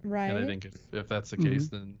 Right. and I think if that's the case,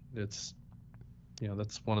 then it's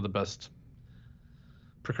that's one of the best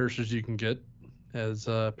precursors you can get, as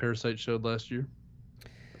Parasite showed last year.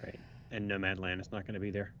 Right. And Nomadland is not going to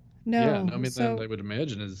be there. No. Yeah, no, I mean, so then I would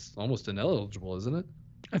imagine is almost ineligible, isn't it?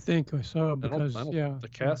 I think so because I don't, yeah, the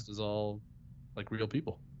cast is all like real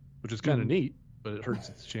people, which is kind of neat, but it hurts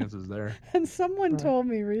its chances there. and someone Right. told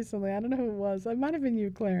me recently, I don't know who it was. It might have been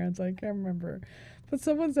you, Clarence. I can't remember. But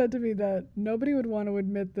someone said to me that nobody would want to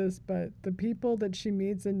admit this, but the people that she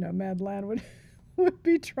meets in Nomadland would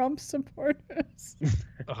be Trump supporters.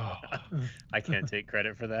 Oh, I can't take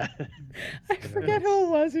credit for that. I forget who it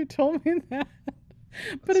was who told me that.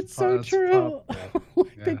 But it's so that's true. probable. Like,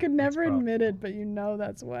 Yeah, they could that's never admit probable. it, but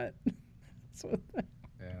that's what.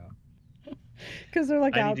 yeah. Because they're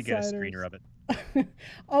like I need outsiders. to get a screener of it.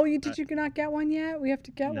 Oh, did you not get one yet? We have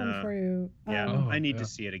to get one No. for you. Yeah, Oh, I need yeah. to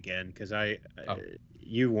see it again because Oh.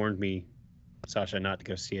 you warned me, Sasha, not to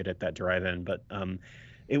go see it at that drive-in, but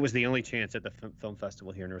it was the only chance at the film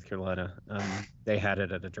festival here in North Carolina. They had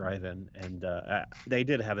it at a drive-in, and they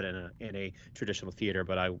did have it in a traditional theater,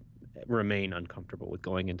 but I remain uncomfortable with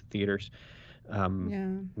going into theaters. Yeah.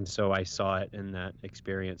 And so I saw it in that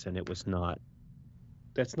experience, and it was not.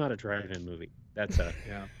 That's not a drive-in movie. That's a.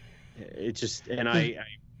 Yeah. It just, and I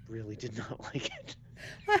really did not like it.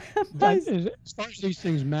 As far as these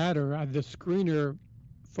things matter, the screener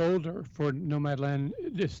folder for Nomadland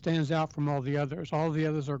just stands out from all the others. All the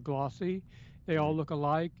others are glossy. They all look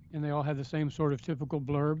alike, and they all have the same sort of typical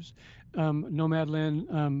blurbs.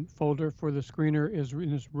 Nomadland folder for the screener is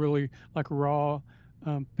really like raw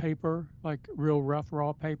paper, like real rough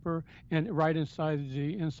raw paper. And right inside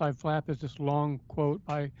the inside flap is this long quote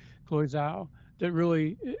by Chloe Zhao that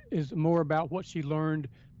really is more about what she learned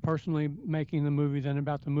personally making the movie than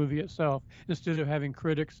about the movie itself. Instead of having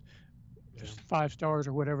critics just 5 stars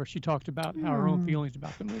or whatever, she talked about how her own feelings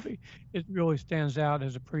about the movie. It really stands out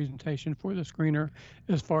as a presentation for the screener,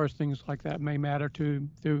 as far as things like that may matter to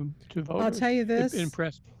voters. I'll tell you this. It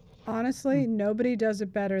impressed me. Honestly, nobody does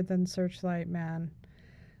it better than Searchlight, man.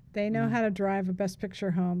 They know how to drive a Best Picture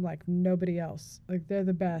home like nobody else. Like, they're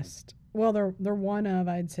the best. Well, they're one of,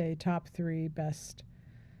 I'd say, top 3 best.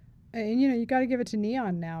 And you got to give it to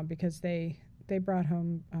Neon now because they brought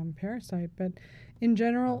home Parasite. But in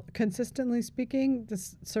general, consistently speaking, the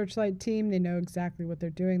Searchlight team, they know exactly what they're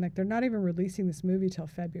doing. Like, they're not even releasing this movie till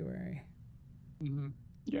February.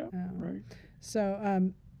 Yeah, right.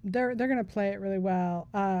 So they're gonna play it really well.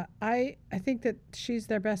 I think that she's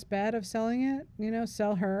their best bet of selling it.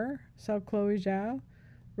 Sell Chloe Zhao,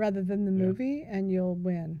 rather than the movie, and you'll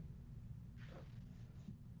win.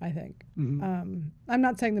 I think. I'm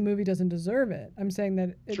not saying the movie doesn't deserve it. I'm saying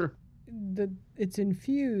that it's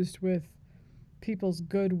infused with people's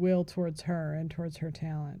goodwill towards her and towards her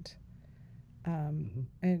talent. And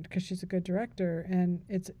because she's a good director, and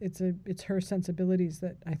it's her sensibilities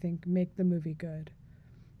that I think make the movie good,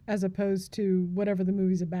 as opposed to whatever the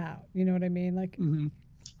movie's about. You know what I mean? Like,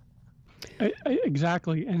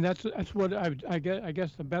 exactly, and that's what I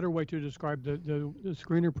guess the better way to describe the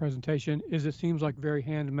screener presentation is it seems like very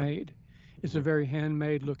handmade. It's a very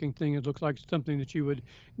handmade looking thing. It looks like something that you would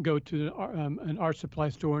go to an art supply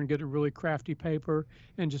store and get a really crafty paper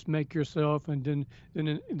and just make yourself, and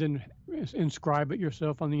then inscribe it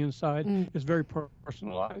yourself on the inside. Mm. It's very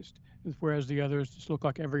personalized, whereas the others just look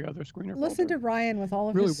like every other screener Listen folder. to Ryan with all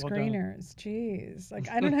of Really his well done. screeners. Jeez. Like,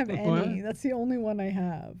 I don't have What? any. That's the only one I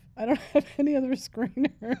have. I don't have any other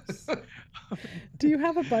screeners. Do you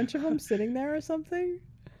have a bunch of them sitting there or something?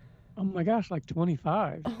 Oh my gosh, like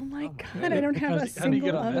 25. Oh my Oh my God, I don't have a Because how do you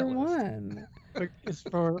get single on that other list? one. But it's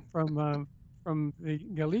from the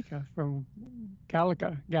Gallica, from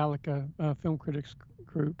Gallica Film Critics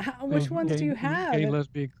Group. Which ones do you have? Gay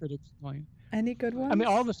lesbian critics line. Any good ones? I mean,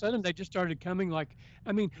 all of a sudden they just started coming. Like,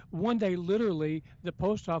 I mean, one day literally the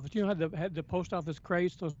post office. You know how had the post office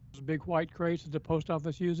crates, those big white crates that the post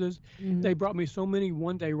office uses. Mhm. They brought me so many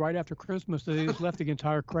one day right after Christmas that they just left the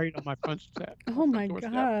entire crate on my front step. Oh my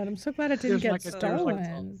doorstep. God, I'm so glad it didn't There's get like a- there's like-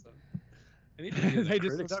 stolen. I need to be in the They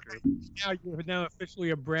just critics said, group. now you're now officially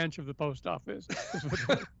a branch of the post office.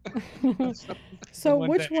 So One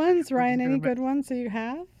which day. ones, Ryan? gonna Any make- good ones that you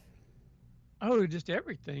have? Oh, just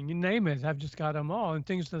everything. You name it. I've just got them all, and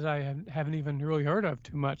things that I haven't even really heard of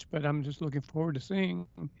too much, but I'm just looking forward to seeing.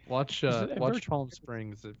 Watch Is it watch virtual? Palm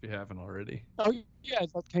Springs if you haven't already. Oh, yeah,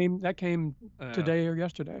 that came today or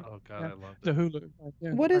yesterday. Oh God, Yeah. I love The it. Hulu.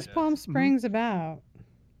 Yeah. What is Yes. Palm Springs about?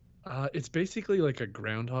 It's basically like a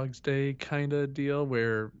Groundhog's Day kind of deal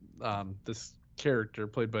where this character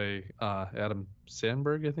played by Adam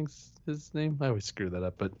Sandberg, I think's his name. I always screw that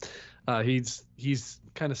up, but he's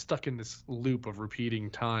kind of stuck in this loop of repeating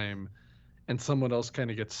time, and someone else kind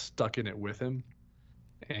of gets stuck in it with him.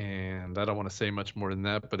 And I don't want to say much more than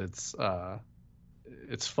that, but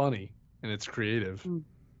it's funny and it's creative. Mm.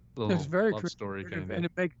 Little It's very love story creative, kind and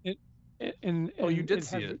of. it makes it. And Oh, you and did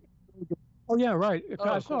see has it. a- Oh yeah, right. Oh,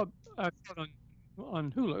 I cool. saw it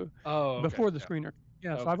on Hulu. Oh, okay. Before the Yeah. screener.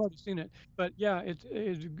 Yeah, so Okay. I've already seen it. But yeah,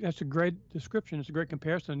 that's a great description. It's a great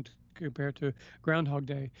comparison compared to Groundhog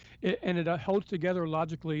Day, and it holds together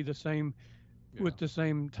logically the same with the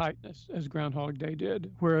same tightness as Groundhog Day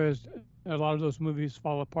did. Whereas a lot of those movies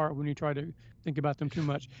fall apart when you try to think about them too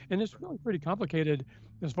much, and it's really pretty complicated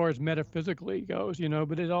as far as metaphysically goes,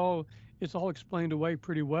 But it's all explained away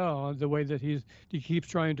pretty well. The way that he keeps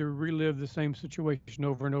trying to relive the same situation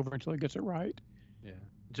over and over until he gets it right. Yeah.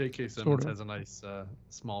 J.K. Simmons Sort of. has a nice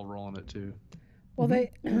small role in it too. Well,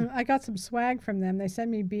 Mm-hmm. I got some swag from them. They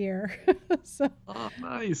send me beer, so Oh,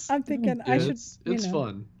 nice. I'm thinking Yeah, I should. it's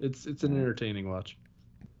fun. It's an entertaining watch.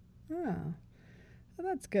 Oh, well,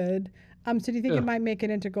 that's good. So do you think Yeah. it might make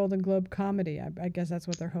it into Golden Globe comedy? I guess that's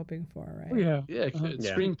what they're hoping for, right? Oh, yeah. Yeah,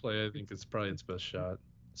 Yeah. screenplay I think is probably its best shot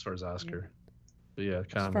as far as Oscar. But yeah, As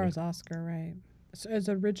far comedy. as Oscar, right? So as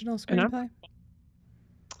original And I'm- screenplay.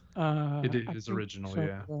 It I is think original, so,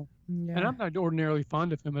 yeah. Yeah. And I'm not ordinarily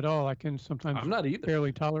fond of him at all. I can sometimes I'm not either.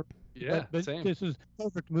 barely tolerate. Yeah, but same. this is a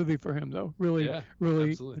perfect movie for him, though. Really, Yeah,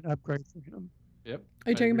 really absolutely. an upgrade for him. Yep. Are you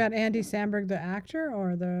I talking agree. about Andy Samberg, the actor,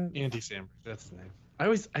 or the? Andy Samberg? That's the name.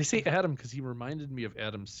 I say Adam because he reminded me of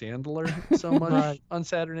Adam Sandler so much Right. on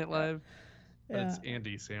Saturday Night Live. But Yeah. it's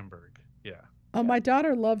Andy Samberg. Yeah. Oh, my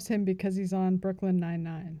daughter loves him because he's on Brooklyn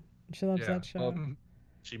Nine-Nine. She loves Yeah. that show. Well,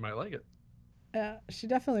 she might like it. Yeah, she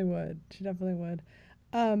definitely would. She definitely would.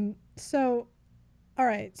 So, all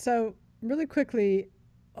right. So, really quickly,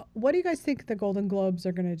 what do you guys think the Golden Globes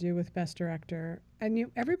are going to do with Best Director? And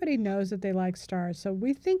everybody knows that they like stars, so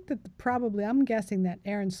we think that probably, I'm guessing that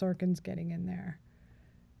Aaron Sorkin's getting in there,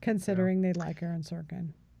 considering they like Aaron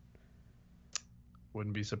Sorkin.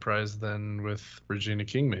 Wouldn't be surprised then with Regina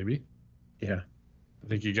King, maybe. Yeah. I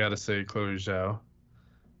think you got to say Chloe Zhao.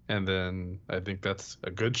 And then I think that's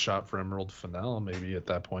a good shot for Emerald Fennell, maybe at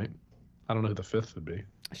that point. I don't know who the fifth would be.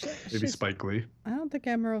 Maybe She's- Spike Lee. I don't think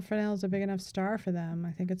Emerald Fennell is a big enough star for them.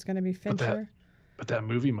 I think it's going to be But that- Fincher. But that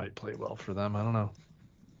movie might play well for them. I don't know.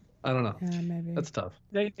 Yeah, maybe. That's tough.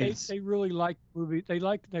 They Yes. they really like movies. They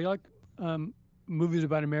like movies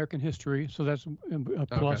about American history, so that's a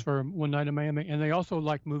plus Okay. for One Night in Miami. And they also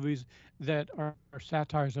like movies that are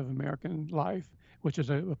satires of American life, which is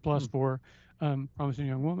a plus for Promising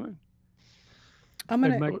Young Woman. I'm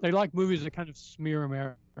going to. They like movies that kind of smear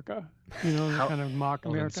America, that kind of mock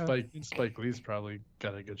Well, then America. Spike Lee's probably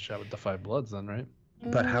got a good shot with The Five Bloods then, right?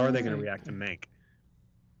 But how are they going to Mm. react to Mank?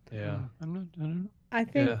 Yeah. I don't know. I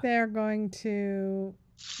think Yeah. they're going to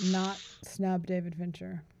not snub David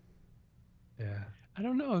Fincher. Yeah. I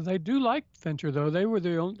don't know. They do like Fincher though. They were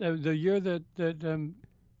the year that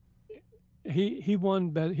he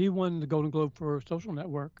won the Golden Globe for Social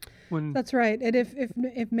Network when That's right. And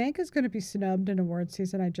if Mank is going to be snubbed in award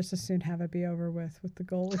season, I just as soon have it be over with the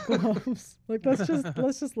Golden Globes. Like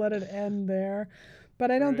let's just let it end there. But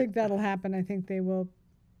I don't Right. think that'll happen. I think they will.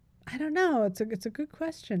 I don't know. It's a good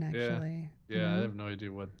question Yeah. actually. Yeah, I have no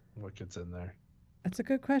idea what gets in there. It's a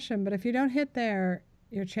good question. But if you don't hit there,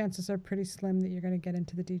 your chances are pretty slim that you're going to get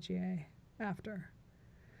into the DGA after.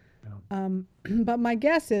 But my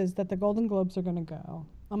guess is that the Golden Globes are going to go.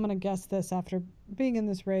 I'm going to guess this after being in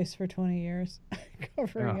this race for 20 years,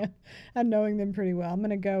 covering it and knowing them pretty well. I'm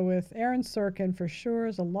going to go with Aaron Sorkin for sure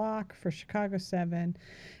as a lock for Chicago 7.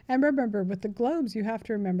 And remember, with the Globes, you have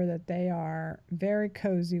to remember that they are very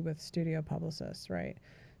cozy with studio publicists, right?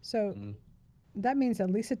 So that means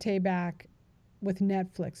that Lisa Tayback with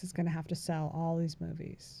Netflix is going to have to sell all these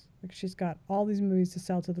movies. Like she's got all these movies to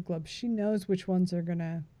sell to the Globes. She knows which ones are going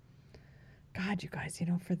to. God, you guys,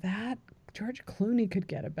 for that, George Clooney could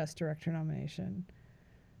get a Best Director nomination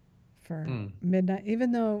for Midnight,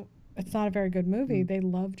 even though it's not a very good movie. They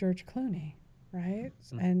love George Clooney, right?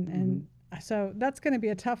 And so that's going to be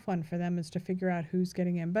a tough one for them, is to figure out who's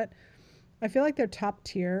getting in. But I feel like their top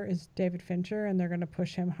tier is David Fincher, and they're going to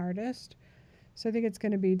push him hardest. So I think it's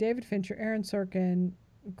going to be David Fincher, Aaron Sorkin,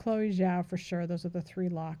 Chloe Zhao for sure. Those are the three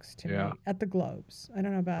locks to me at the Globes. I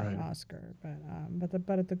don't know about Oscar,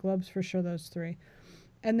 but at the Globes for sure, those three.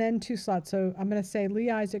 And then 2 slots. So I'm going to say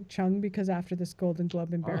Lee Isaac Chung, because after this Golden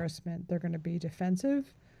Globe embarrassment, they're going to be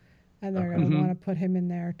defensive, and they're going to want to put him in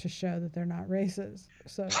there to show that they're not racist.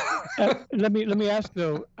 So let me ask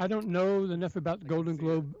though. I don't know enough about the Golden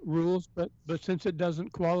Globe rules, but since it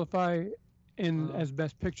doesn't qualify in as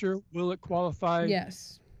Best Picture, will it qualify?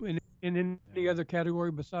 Yes. In any other category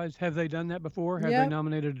besides? Have they done that before? Have they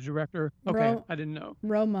nominated a director? Okay, I didn't know.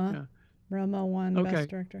 Roma won Best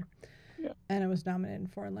Director. Yeah. And it was nominated in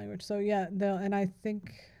foreign language. So yeah, and I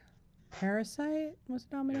think Parasite was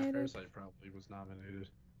nominated. Yeah, Parasite probably was nominated.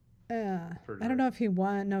 Yeah. I don't know if he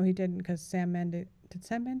won. No, he didn't, because Sam Mendes. Did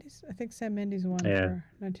Sam Mendes? I think Sam Mendes won for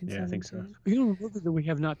 1917. Yeah, I think so. A movie that we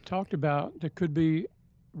have not talked about that could be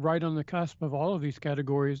right on the cusp of all of these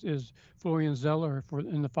categories is Florian Zeller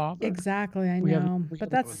in The Father. Exactly, I know. But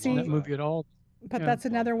that's seen that movie at all. But that's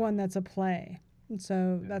another one that's a play. And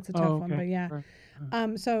so that's a tough one. But yeah. Right.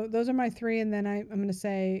 So those are my 3, and then I'm going to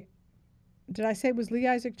say, did I say it was Lee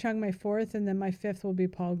Isaac Chung my 4th, and then my 5th will be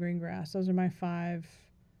Paul Greengrass. Those are my 5.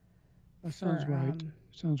 That sounds right.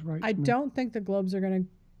 Sounds right. I don't think the Globes are going to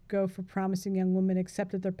go for Promising Young Woman,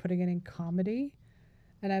 except that they're putting it in comedy.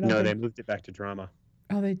 And I don't. No, they moved it back to drama.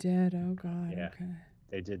 Oh, they did. Oh God. Yeah. Okay.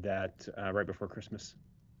 They did that right before Christmas.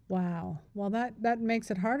 Wow. Well, that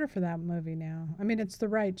makes it harder for that movie now. I mean, it's the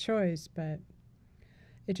right choice, but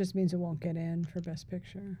it just means it won't get in for Best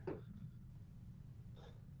Picture.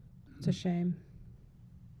 It's a shame.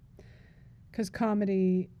 Because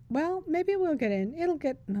comedy, well, maybe it will get in. It'll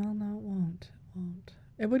get, no, it won't. It won't.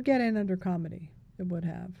 It would get in under comedy. It would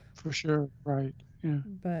have. For sure, right. Yeah.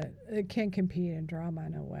 But it can't compete in drama,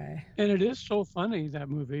 no way. And it is so funny, that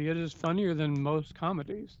movie. It is funnier than most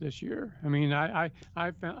comedies this year. I mean, I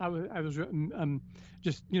found I was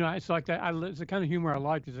just, it's like that. It's the kind of humor I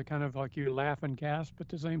like. It's a kind of like you laugh and gasp at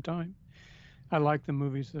the same time. I like the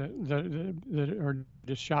movies that are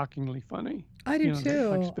just shockingly funny. I do too.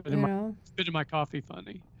 Like spit in my coffee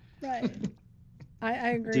funny. Right. I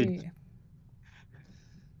agree.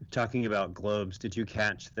 Talking about Globes, did you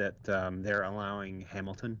catch that they're allowing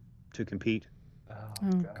Hamilton to compete? Oh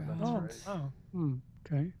God. That's right.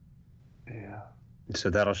 Okay. Yeah. So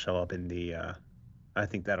that'll show up in the. I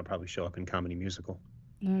think that'll probably show up in comedy musical.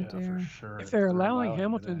 Oh dear. For sure. If they're allowing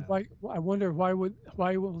Hamilton, I wonder why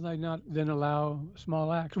will they not then allow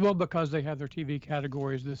small acts? Well, because they have their TV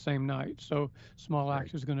categories the same night, so small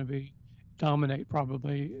acts is going to dominate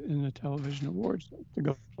probably in the television awards,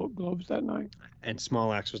 the Globes that night. And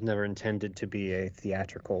Small Axe was never intended to be a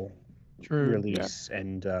theatrical release,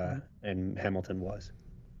 and Hamilton was.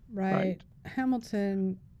 Right.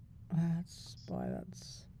 Hamilton. That's.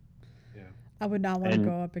 Yeah. I would not want to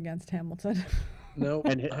go up against Hamilton. No,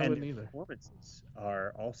 and I wouldn't either. Performances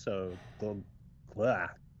are also Globe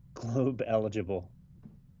eligible.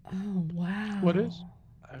 Oh wow! What is?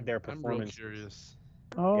 Their performance. I'm real curious.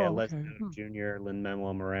 Oh, yeah, okay. Leslie Jr.,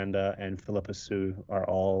 Lin-Manuel Miranda, and Philippa Sue are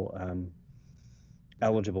all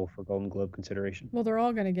eligible for Golden Globe consideration. Well, they're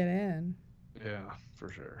all going to get in. Yeah,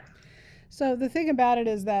 for sure. So the thing about it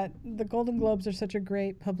is that the Golden Globes are such a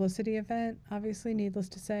great publicity event. Obviously, needless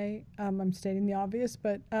to say, I'm stating the obvious,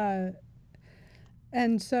 but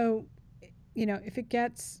and so, if it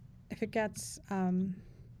gets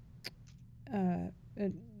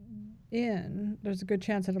in, there's a good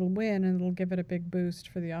chance that it'll win and it'll give it a big boost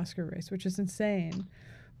for the Oscar race, which is insane.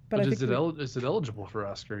 But I think is it eligible for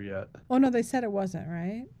Oscar yet? Oh no, they said it wasn't,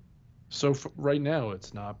 right? So right now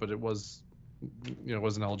it's not, but it was,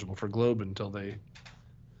 wasn't eligible for Globe until they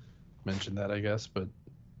mentioned that, I guess. But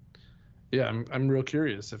yeah, I'm real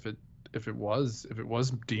curious if it was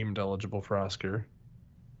deemed eligible for Oscar.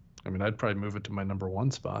 I mean, I'd probably move it to my number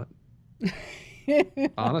 1 spot.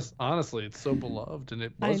 Honestly, it's so beloved, and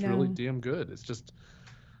it was really damn good. It's just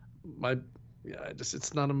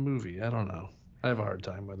it's not a movie. I don't know. I have a hard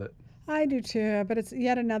time with it. I do too, but it's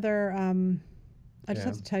yet another. I just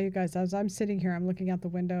have to tell you guys, as I'm sitting here, I'm looking out the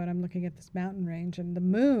window and I'm looking at this mountain range, and the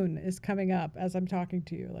moon is coming up as I'm talking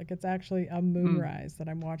to you. Like it's actually a moonrise that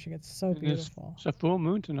I'm watching. It's so beautiful. It's a full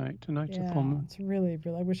moon tonight. Tonight's a full moon. It's really,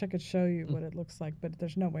 really. I wish I could show you what it looks like, but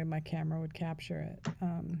there's no way my camera would capture it.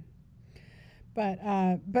 But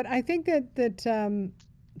I think that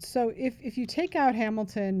so if you take out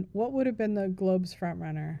Hamilton, what would have been the Globe's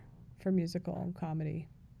frontrunner for musical comedy?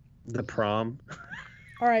 The Prom.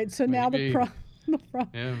 All right, so now the prom.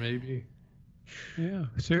 Yeah, maybe. Yeah,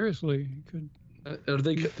 seriously, you could.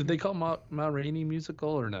 Did they call Ma Rainey musical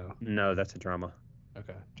or no? No, that's a drama.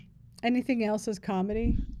 Okay. Anything else as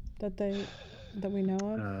comedy that we know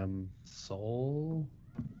of? Soul.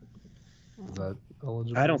 Is that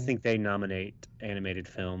eligible? I don't think they nominate animated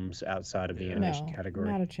films outside of the animation category.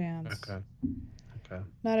 Not a chance. Okay.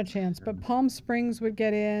 Not a chance. But Palm Springs would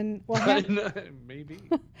get in. Well, maybe.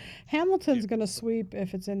 Hamilton's going to sweep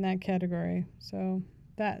if it's in that category. So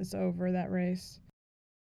that is over, that race.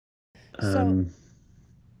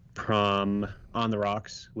 Prom, On the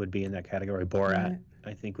Rocks would be in that category. Borat,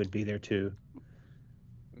 I think, would be there too.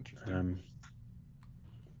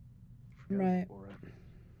 Right.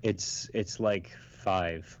 It's like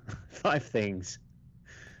five things.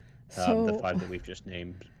 The 5 that we've just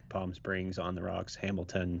named: Palm Springs, On the Rocks,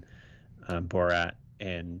 Hamilton, Borat,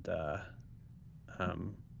 and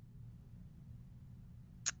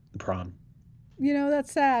Prom.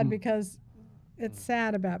 That's sad because it's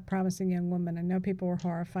sad about Promising Young Woman. I know people were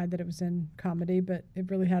horrified that it was in comedy, but it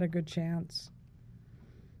really had a good chance.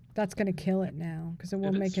 That's going to kill it now because it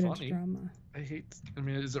won't make it into drama.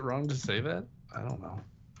 Is it wrong to say that? I don't know.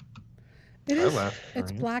 It is.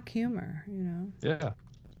 It's black humor, Yeah.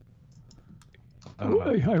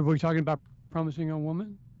 Are we talking about Promising Young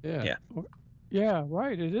Woman? Yeah. Yeah,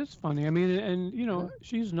 right. It is funny. I mean, and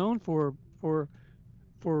she's known for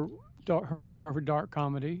dark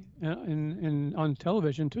comedy and on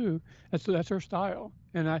television too. That's her style.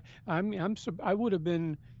 And I would have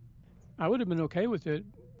been okay with it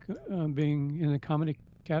being in the comedy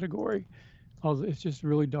category. Although it's just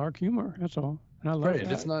really dark humor. That's all. And I love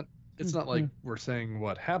that. It's not like we're saying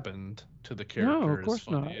what happened to the character. No, of course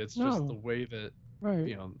funny. not. It's just the way that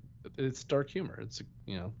it's dark humor. It's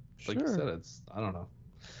like you said, it's I don't know.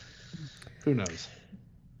 Who knows?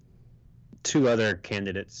 2 other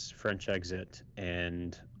candidates: French Exit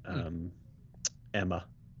and Emma.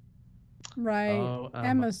 Right.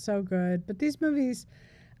 Emma's so good, but these movies,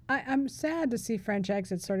 I'm sad to see French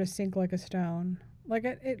Exit sort of sink like a stone. Like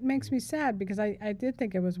it makes me sad because I did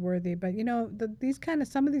think it was worthy, but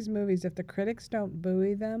some of these movies, if the critics don't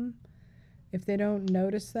buoy them, if they don't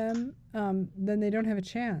notice them, then they don't have a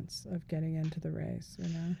chance of getting into the race.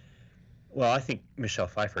 Well, I think Michelle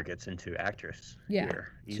Pfeiffer gets into actress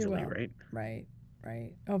here easily, right?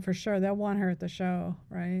 Right. Oh, for sure, they'll want her at the show,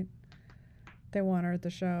 right? They want her at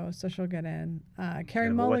the show, so she'll get in.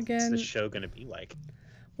 Carey Mulligan. What's the show going to be like?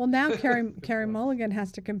 Well, now Carey Mulligan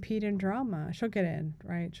has to compete in drama. She'll get in,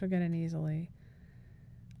 right? She'll get in easily.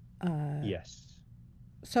 Yes.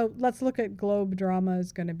 So let's look at Globe drama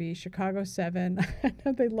is going to be Chicago 7. I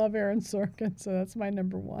know they love Aaron Sorkin, so that's my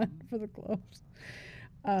number 1 for the Globes.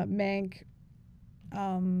 Mank.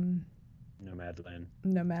 Nomadland,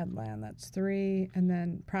 that's 3. And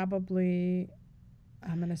then probably,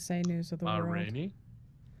 I'm going to say News of the World.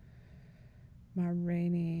 Ma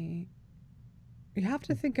Rainey. You have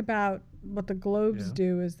to think about what the Globes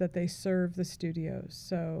do is that they serve the studios.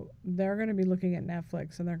 So they're going to be looking at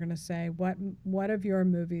Netflix and they're going to say, what of your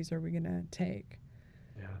movies are we going to take?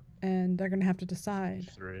 Yeah. And they're going to have to decide.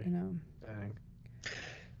 3. Dang.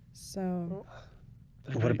 So.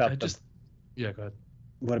 What about go ahead.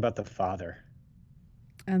 What about The Father?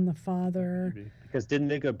 And The Father. Maybe. Because didn't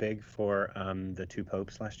they go big for the 2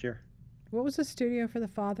 popes last year? What was the studio for The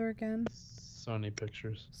Father again? Sony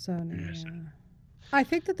Pictures. Sony, yeah. I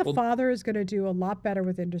think that The Father is going to do a lot better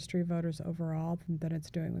with industry voters overall than it's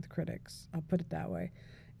doing with critics. I'll put it that way.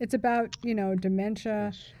 It's about,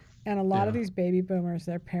 dementia, and a lot of these baby boomers,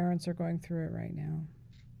 their parents are going through it right now.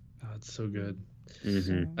 Oh, it's so good.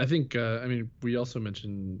 Mhm. So, I think, I mean, we also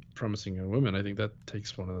mentioned Promising Young Woman. I think that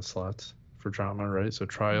takes one of the slots for drama, right? So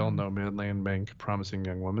Trial, Nomadland Bank, Promising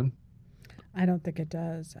Young Woman. I don't think it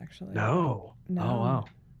does actually. No. No. Oh, wow.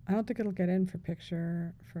 I don't think it'll get in for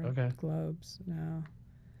picture for Okay. Globes. No.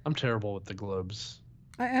 I'm terrible with the Globes.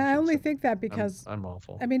 I only think that I'm, because I'm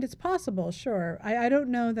awful. I mean it's possible, sure. I don't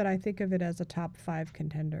know that I think of it as a top 5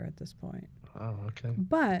 contender at this point. Oh, okay.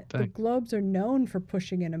 But the Thanks. Globes are known for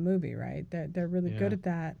pushing in a movie, right? They're really good Yeah. at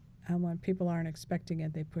that. When people aren't expecting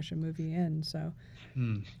it, they push a movie in. So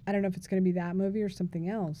Hmm. I don't know if it's going to be that movie or something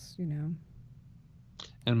else,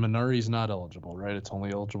 And Minari's not eligible, right? It's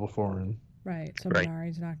only eligible foreign. Right. So Right.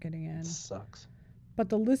 Minari's not getting in. Sucks. But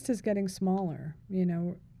the list is getting smaller,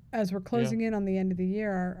 As we're closing in on the end of the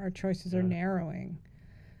year, our choices are Yeah. narrowing.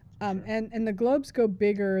 Sure. And the Globes go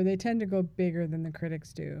bigger. They tend to go bigger than the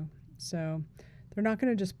critics do. So they're not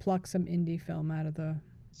going to just pluck some indie film out of the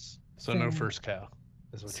So no fan. First Cow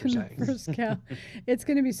is what So you're no saying. First Cow. It's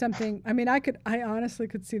going to be something. I mean, I honestly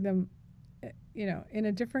could see them, in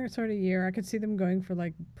a different sort of year. I could see them going for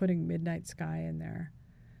like putting Midnight Sky in there,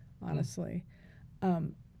 honestly.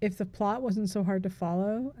 If the plot wasn't so hard to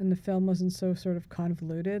follow and the film wasn't so sort of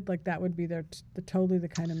convoluted, like that would be totally the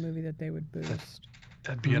kind of movie that they would boost.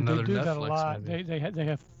 That'd be another They do Netflix that a lot. movie. They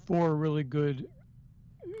have 4 really good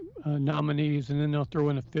nominees, and then they'll throw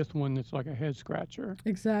in a 5th one that's like a head scratcher.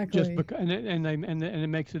 Exactly. Just because, and it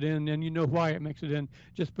makes it in, and you know why it makes it in,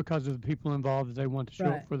 just because of the people involved. They want to show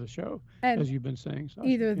Right. up for the show, And as you've been saying. Sasha.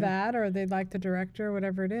 either that or they like the director or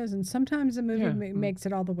whatever it is. And sometimes a movie Yeah. makes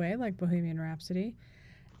it all the way, like Bohemian Rhapsody.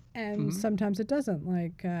 And sometimes it doesn't,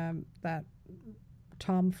 like that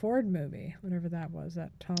Tom Ford movie, whatever that was,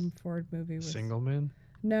 that Tom Ford movie was. Single Man?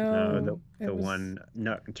 No, the one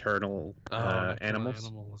nocturnal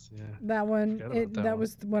animals. Yeah. That one, Forgot about that that one.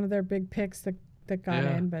 was one of their big picks that got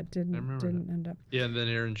Yeah, in, but didn't remember end up. Yeah, and then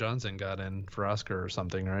Aaron Johnson got in for Oscar or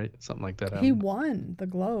something, right? Something like that. He happened. won the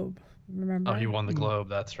Globe, remember? Oh, he won the Globe.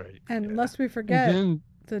 That's right. And yeah. lest we forget, And then,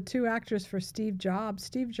 the 2 actors for Steve Jobs.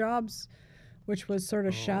 Steve Jobs, which was sort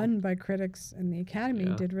of shunned by critics and the Academy,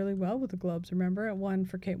 Yeah. did really well with the Globes. Remember, it won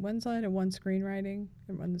for Kate Winslet. It won screenwriting.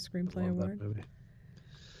 It won the screenplay Love award. that movie.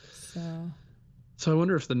 So I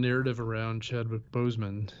wonder if the narrative around Chadwick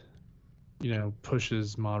Boseman,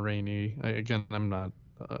 pushes Ma Rainey. Again, I'm not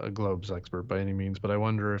a Globes expert by any means, but I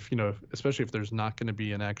wonder if, especially if there's not going to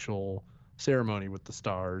be an actual ceremony with the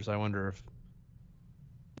stars, I wonder if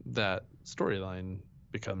that storyline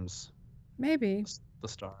becomes maybe. the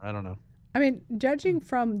star. I don't know. I mean, judging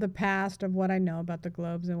from the past of what I know about the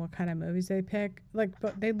Globes and what kind of movies they pick,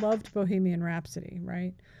 they loved Bohemian Rhapsody,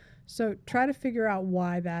 right? So try to figure out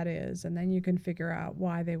why that is, and then you can figure out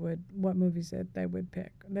what movies they would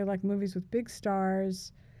pick. They like movies with big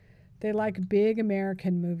stars. They like big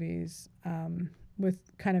American movies with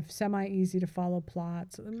kind of semi-easy to follow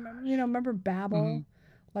plots. Remember Babel?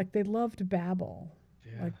 Like they loved Babel.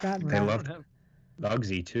 Yeah. Like that. They loved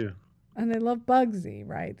Bugsy too. And they love Bugsy,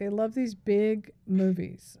 right? They love these big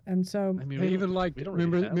movies, and so I mean, they even like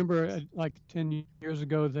remember like 10 years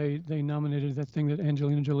ago they nominated that thing that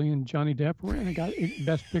Angelina Jolie and Johnny Depp were in and got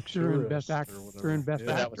Best Picture and Best Actor and Best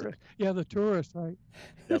Actress. Yeah, The Tourist, right?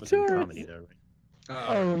 That was in comedy though, right?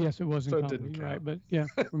 Oh yes, it was in So it comedy, didn't count. right? But yeah,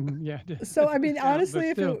 yeah. So I mean, Yeah,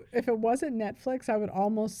 honestly, but if it wasn't Netflix, I would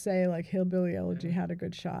almost say like Hillbilly Elegy had a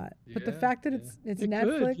good shot. But the Yeah, fact that yeah. it's It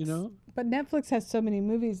Netflix, could, but Netflix has so many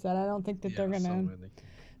movies that I don't think that they're so gonna. many.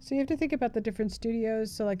 So you have to think about the different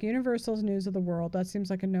studios. So like Universal's News of the World, that seems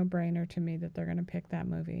like a no-brainer to me that they're gonna pick that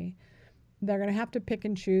movie. They're gonna have to pick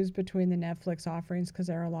and choose between the Netflix offerings because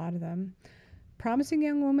there are a lot of them. Promising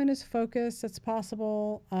Young Woman is Focus. That's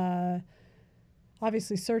possible.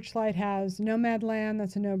 Obviously, Searchlight has Nomadland.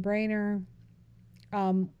 That's a no-brainer.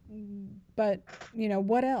 But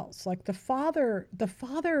what else? Like the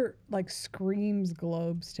father like screams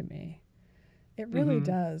Globes to me. It really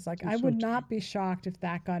does. Like I would not be shocked if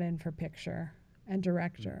that got in for picture and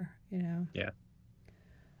director. Yeah.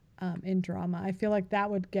 In drama, I feel like that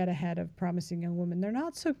would get ahead of Promising Young Woman. They're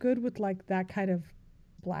not so good with like that kind of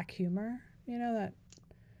black humor. That.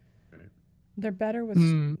 They're better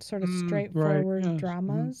with sort of straightforward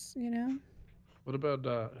dramas, What about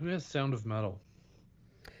who has Sound of Metal?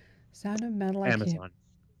 Sound of Metal. Amazon.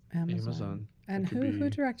 And who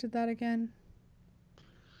directed that again?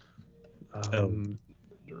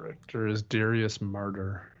 Director is Darius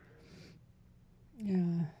Martyr.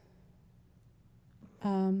 Yeah.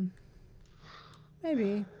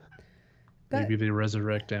 Maybe. Maybe they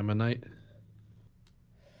resurrect Ammonite.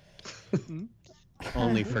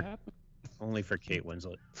 Only for Kate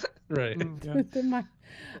Winslet. Right. I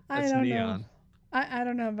That's don't Neon. know. I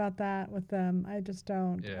don't know about that with them. I just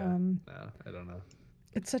don't. Yeah. No, I don't know.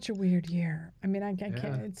 It's such a weird year. I mean, I can't.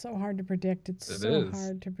 Yeah, It's so hard to predict. It's it so is.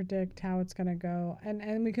 hard to predict how it's going to go,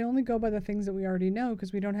 and we can only go by the things that we already know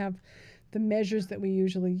because we don't have the measures that we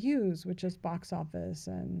usually use, which is box office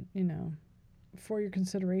and for your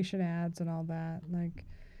consideration ads and all that. Like,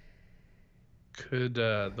 Could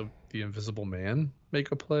the Invisible Man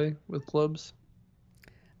make a play with clubs?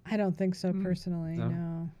 I don't think so Mm. personally. No.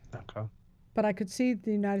 No, Okay. but I could see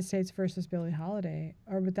the United States versus Billie Holiday,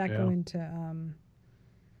 or would that go Yeah. into?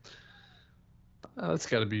 That's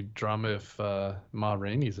got to be drama if Ma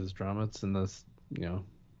Rainey's is drama. It's in this, you know.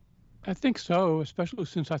 I think so, especially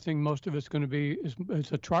since I think most of it's going to be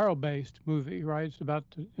it's a trial-based movie, right? It's about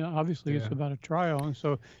obviously it's Yeah. about a trial, and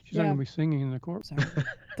so she's not Yeah. going to be singing in the court. Sorry.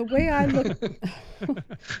 The way I look,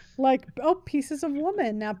 like, Pieces of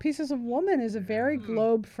Woman. Now, Pieces of Woman is a very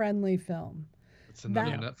globe-friendly film. It's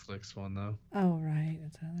another That- Netflix one though. Oh, right,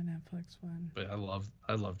 it's another Netflix one. But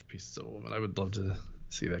I loved Pieces of Woman. I would love to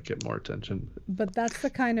see that get more attention. But that's the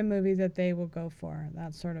kind of movie that they will go for.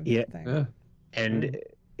 That sort of Yeah. thing. Yeah. And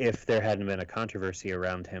if there hadn't been a controversy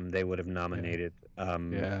around him, they would have nominated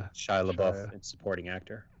Yeah. Shia LaBeouf Shia. in supporting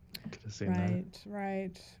actor. Could have seen that.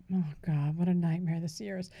 Right. Oh God, what a nightmare this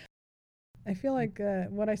year is. I feel like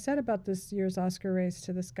what I said about this year's Oscar race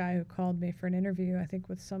to this guy who called me for an interview, I think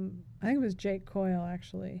it was Jake Coyle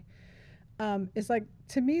actually, is like,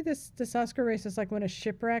 to me this Oscar race is like when a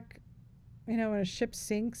shipwreck, when a ship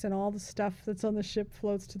sinks and all the stuff that's on the ship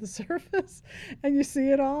floats to the surface, and you see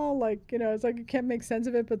it all, like, it's like you can't make sense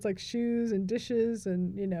of it, but it's like shoes and dishes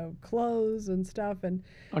and clothes and stuff, and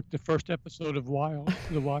Like the first episode of The Wilds.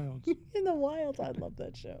 in the wild. I love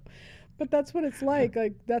that show. But that's what it's like.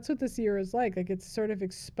 Like, that's what this year is like. Like, it's sort of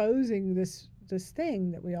exposing this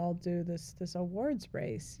thing that we all do, this awards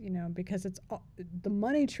race, because it's the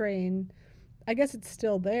money train. I guess it's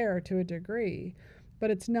still there to a degree,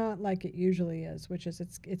 but it's not like it usually is, which is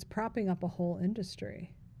it's propping up a whole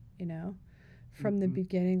industry, from the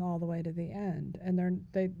beginning all the way to the end. And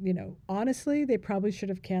they honestly, they probably should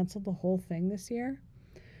have canceled the whole thing this year.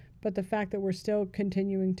 But the fact that we're still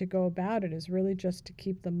continuing to go about it is really just to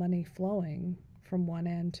keep the money flowing from one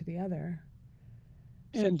end to the other.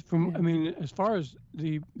 And I mean, as far as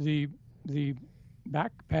the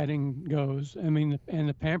back patting goes, I mean, and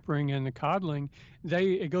the pampering and the coddling,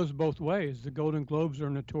 it goes both ways. The Golden Globes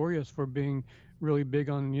are notorious for being really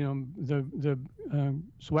big on the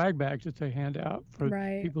swag bags that they hand out for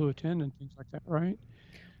people who attend and things like that, right?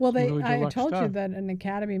 Well, really I deluxe told you stuff. that an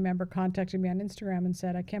Academy member contacted me on Instagram and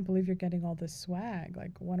said, "I can't believe you're getting all this swag.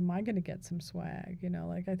 Like, when am I going to get some swag?"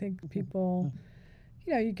 Like, I think people,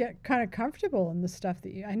 you get kind of comfortable in the stuff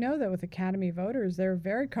that I know that with Academy voters, they're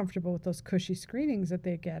very comfortable with those cushy screenings that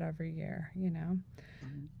they get every year,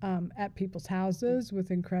 at people's houses with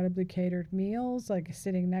incredibly catered meals, like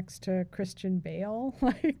sitting next to Christian Bale,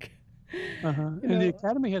 like. And the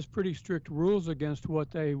Academy has pretty strict rules against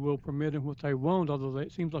what they will permit and what they won't, although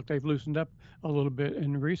it seems like they've loosened up a little bit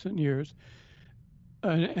in recent years.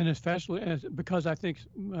 And especially because I think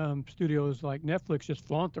studios like Netflix just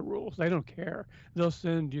flaunt the rules. They don't care. They'll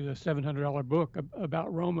send you the $700 book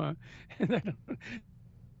about Roma, and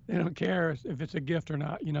they don't care if it's a gift or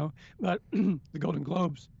not, But the Golden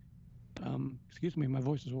Globes, excuse me, my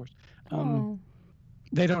voice is hoarse.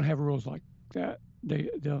 They don't have rules like that.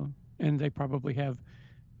 And they probably have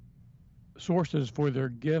sources for their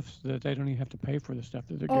gifts that they don't even have to pay for the stuff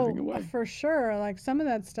that they're giving away. For sure. Like some of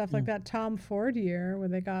that stuff, like that Tom Ford year where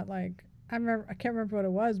they got I can't remember what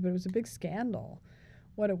it was, but it was a big scandal.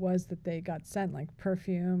 What it was that they got sent, like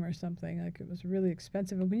perfume or something, like it was really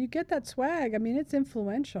expensive. And when you get that swag, I mean, it's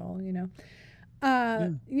influential, You know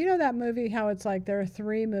that movie, how it's like there are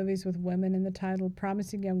 3 movies with women in the title: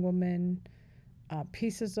 Promising Young Woman,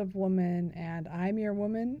 Pieces of Woman, and I'm Your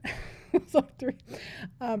Woman. It's like 3.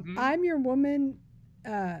 I'm Your Woman,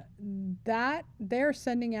 that they're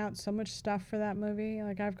sending out so much stuff for that movie.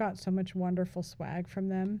 Like, I've got so much wonderful swag from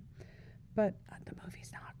them, but the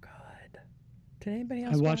movie's not good. Did anybody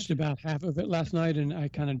else I watch watched about half of it last night, and I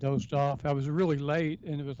kind of dozed off. I was really late,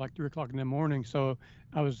 and it was like 3:00 in the morning, so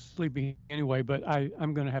I was sleepy anyway. But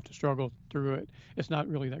I'm going to have to struggle through it. It's not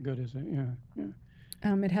really that good, is it? Yeah.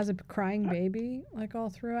 It has a crying baby like all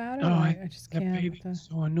throughout it. Oh, I just that can't. baby is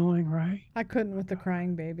so annoying, right? I couldn't with the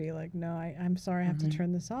crying baby. Like, no, I'm sorry, I have to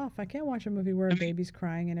turn this off. I can't watch a movie where a baby's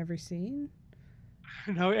crying in every scene.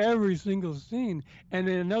 No, every single scene. And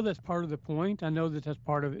I know that's part of the point. I know that's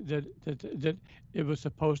part of it, that it was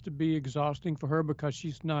supposed to be exhausting for her because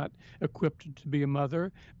she's not equipped to be a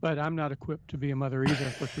mother, but I'm not equipped to be a mother either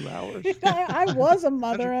for 2 hours. I was a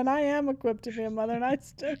mother, and I am equipped to be a mother, and I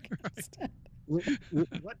still can't stand it.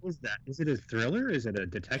 What is that? Is it a thriller? Is it a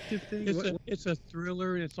detective thing? It's a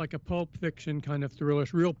thriller. It's like a pulp fiction kind of thriller.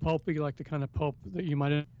 It's real pulpy, like the kind of pulp that you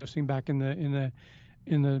might have seen back in the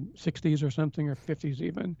 60s or something, or 50s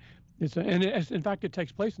even. In fact, it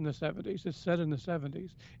takes place in the 70s. It's set in the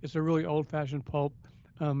 70s. It's a really old-fashioned pulp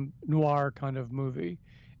noir kind of movie,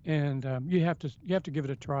 and you have to give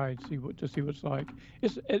it a try and see what it's like.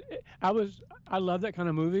 I love that kind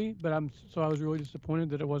of movie, but I was really disappointed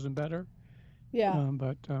that it wasn't better. Yeah.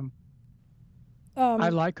 But I Um,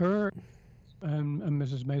 like her,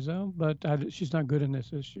 Mrs. Maisel, but she's not good in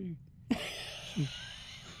this, is she? She's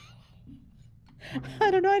I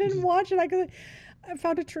don't know. I didn't she's watch it. I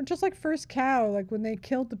found it just like First Cow. Like when they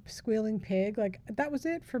killed the squealing pig. Like that was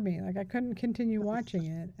it for me. Like I couldn't continue watching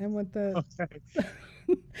it. And with the okay.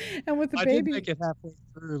 and with the I did baby. make it halfway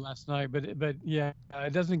through last night, but yeah,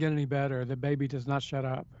 it doesn't get any better. The baby does not shut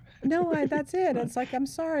up. No, that's it. It's like I'm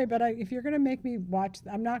sorry, but if you're gonna make me watch,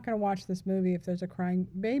 I'm not gonna watch this movie if there's a crying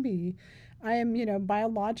baby. I am,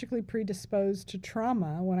 biologically predisposed to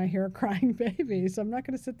trauma when I hear a crying baby, so I'm not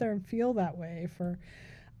gonna sit there and feel that way for.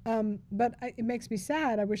 But it makes me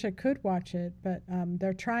sad. I wish I could watch it, but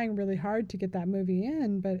they're trying really hard to get that movie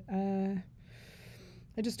in, but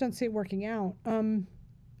I just don't see it working out.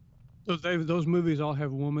 So those movies all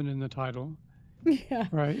have woman in the title, Yeah,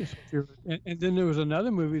 right? And then there was another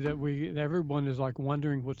movie that everyone is like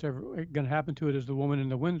wondering what's ever going to happen to it, is The Woman in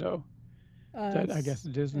the Window. That I guess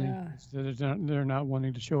Disney yeah. they're not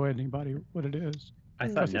wanting to show anybody what it is. I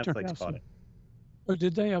thought Plus, it turned Netflix out bought so. it. Oh,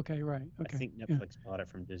 did they? Okay, right. I Okay, think yeah. Netflix bought it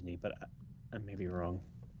from Disney, but I may be wrong.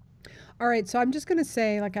 All right, so I'm just gonna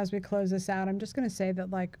say, like, as we close this out, I'm just gonna say that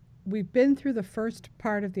like we've been through the first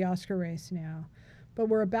part of the Oscar race now, but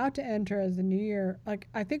we're about to enter as the new year. Like,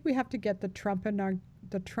 I think we have to get the Trump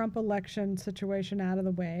election situation out of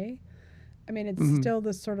the way. I mean, it's Hmm. still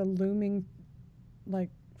this sort of looming like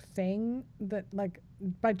thing that like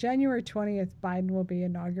by January 20th, Biden will be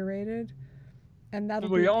inaugurated, and that'll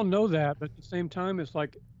We be all know that, but at the same time, it's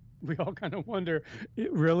like we all kind of wonder,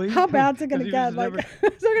 really, how bad's it going because to he get? was Like,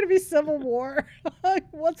 never. is there going to be civil war? Like,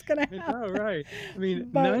 what's going to I know, happen? right? I mean,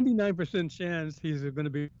 But 99% chance he's going to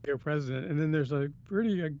be our president, and then there's a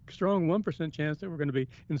pretty strong 1% chance that we're going to be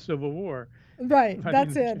in civil war right, by the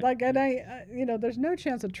that's end of it. Like, and January. there's no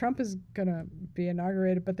chance that Trump is going to be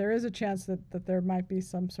inaugurated, but there is a chance that there might be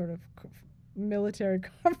some sort of military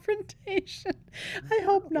confrontation. I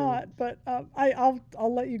hope Yeah. not, but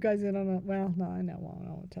I'll let you guys in on it. Well, no, I know, well, I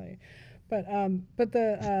won't tell you, but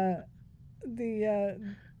the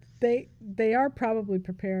they are probably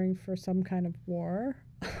preparing for some kind of war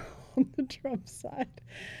on the Trump side,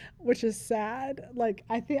 which is sad. Like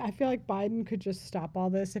I feel like Biden could just stop all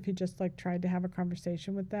this if he just like tried to have a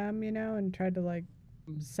conversation with them, and tried to like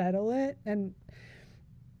Mm. settle it. And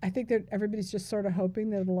I think that everybody's just sort of hoping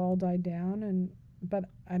that it'll all die down, but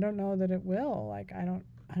I don't know that it will. Like I don't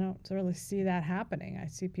really see that happening. I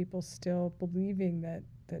see people still believing that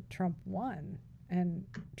Trump won, and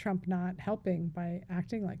Trump not helping by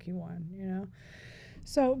acting like he won.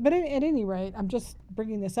 So, but at any rate, I'm just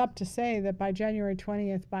bringing this up to say that by January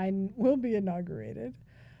 20th, Biden will be inaugurated.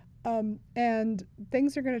 And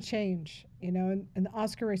things are going to change, and the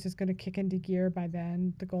Oscar race is going to kick into gear by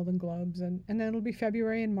then, the Golden Globes, and then it'll be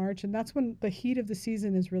February and March, and that's when the heat of the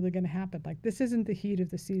season is really going to happen. Like, this isn't the heat of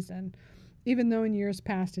the season, even though in years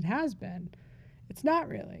past it has been. It's not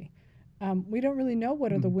really. We don't really know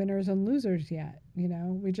what are the Mm. winners and losers yet.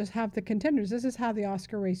 We just have the contenders. This is how the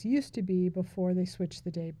Oscar race used to be before they switched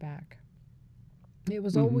the date back. It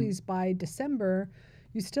was Hmm. always by December,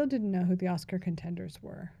 you still didn't know who the Oscar contenders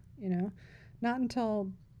were, not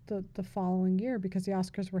until the following year because the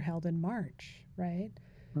Oscars were held in March, right?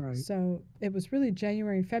 Right. So it was really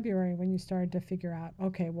January and February when you started to figure out,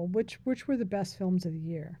 okay, well, which were the best films of the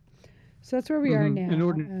year? So that's where we are And now, and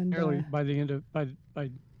ordinarily, by the end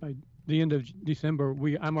of December,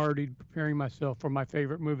 I'm already preparing myself for my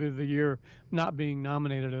favorite movie of the year not being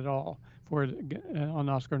nominated at all for on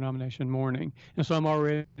Oscar nomination morning, and so I'm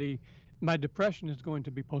already. My depression is going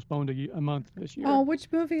to be postponed a month this oh, year.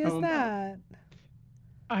 which movie is Um, that?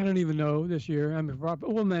 I don't even know this year. I mean, well,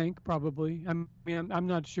 Mank probably. I mean, I'm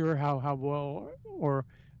not sure how well or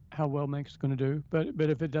how well Mank's going to do, but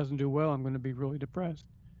if it doesn't do well, I'm going to be really depressed.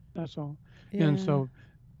 That's all. And Yeah. so,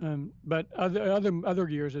 but other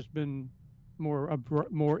years it's been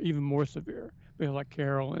more even more severe. Like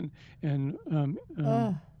Carol and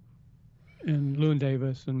Oh, and Llewyn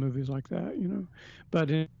Davis and movies like that. But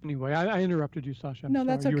anyway, I interrupted you, Sasha. I'm no,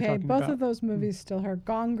 that's sorry. You were okay. talking Both of about. those movies still hurt.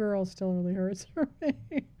 Gone Girl still really hurts for me.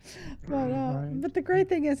 but uh, Right. but the great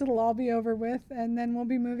thing is it'll all be over with, and then we'll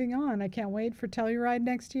be moving on. I can't wait for Telluride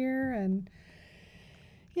next year, and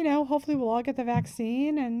hopefully we'll all get the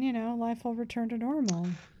vaccine and, life will return to normal.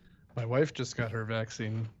 My wife just got her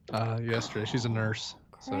vaccine yesterday. She's a nurse,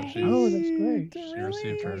 so Oh, that's great. she Really?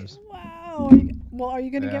 received hers. Wow. Are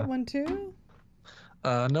you going to get Yeah. one too?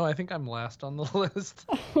 No, I think I'm last on the list.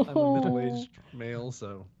 I'm a middle-aged male,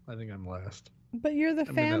 so I think I'm last. But you're the I'm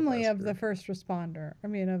in that family last of the group. first responder. I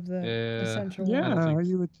mean, of the Yeah, essential I don't Yeah, think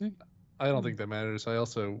you would think. I don't think that matters. I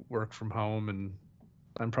also work from home, and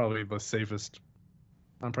I'm probably the safest.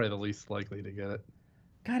 I'm probably the least likely to get it.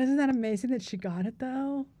 God, isn't that amazing that she got it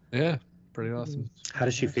though? Yeah, pretty awesome. How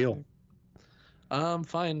does she feel?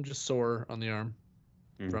 Fine, just sore on the arm.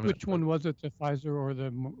 From Which it, one was it, the Pfizer or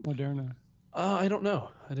the Moderna? I don't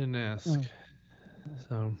know. I didn't ask. Oh.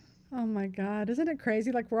 So. Oh my God, isn't it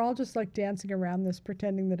crazy? Like we're all just like dancing around this,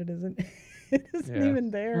 pretending that it isn't, it isn't Yeah.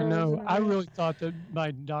 even there. I know. isn't I real. really thought that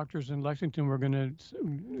my doctors in Lexington were going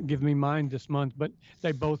to give me mine this month, but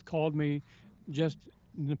they both called me just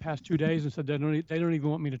in the past 2 days and said they don't even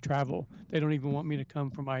want me to travel. They don't even want me to come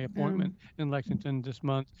for my appointment in Lexington this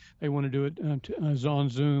month. They want to do it on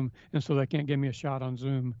Zoom, and so they can't give me a shot on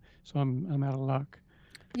Zoom. So I'm out of luck.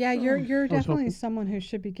 Yeah, you're I was definitely hoping. someone who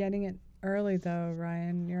should be getting it early though,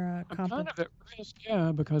 Ryan. You're a I'm kind of at risk,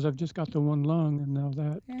 yeah, because I've just got the one lung and all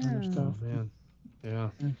that kind of Yeah. stuff. Oh man. Yeah,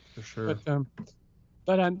 for sure.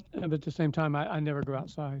 But at the same time, I never go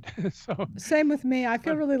outside. So Same with me. I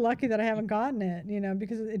feel but- really lucky that I haven't gotten it,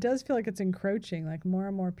 because it does feel like it's encroaching. Like more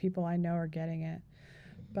and more people I know are getting it.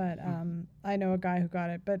 But I know a guy who got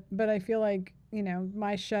it. But I feel like,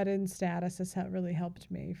 my shut-in status has really helped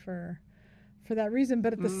me for that reason.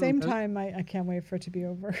 But at the same okay. time, I can't wait for it to be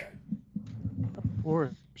over. Of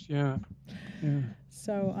course, yeah.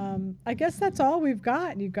 So I guess that's all we've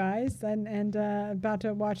got, you guys. And about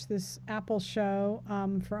to watch this Apple show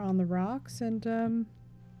for On the Rocks. And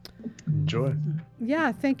Enjoy.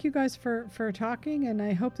 yeah, thank you guys for talking. And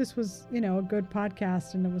I hope this was, a good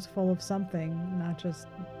podcast and it was full of something, not just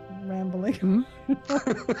rambling.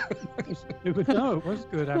 It was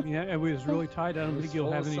good. I mean, it was really tight. I don't was think you'll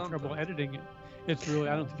full have of any trouble something. editing it. I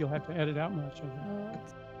don't think you'll have to edit out much of it.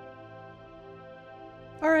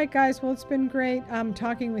 All right, guys. Well, it's been great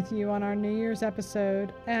talking with you on our New Year's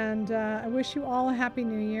episode. And I wish you all a Happy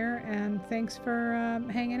New Year. And thanks for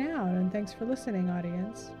hanging out. And thanks for listening,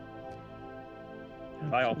 audience.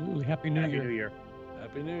 Bye all. Absolutely. Happy New Happy Year. New Year.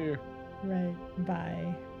 Happy New Year. Right.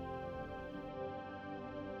 Bye.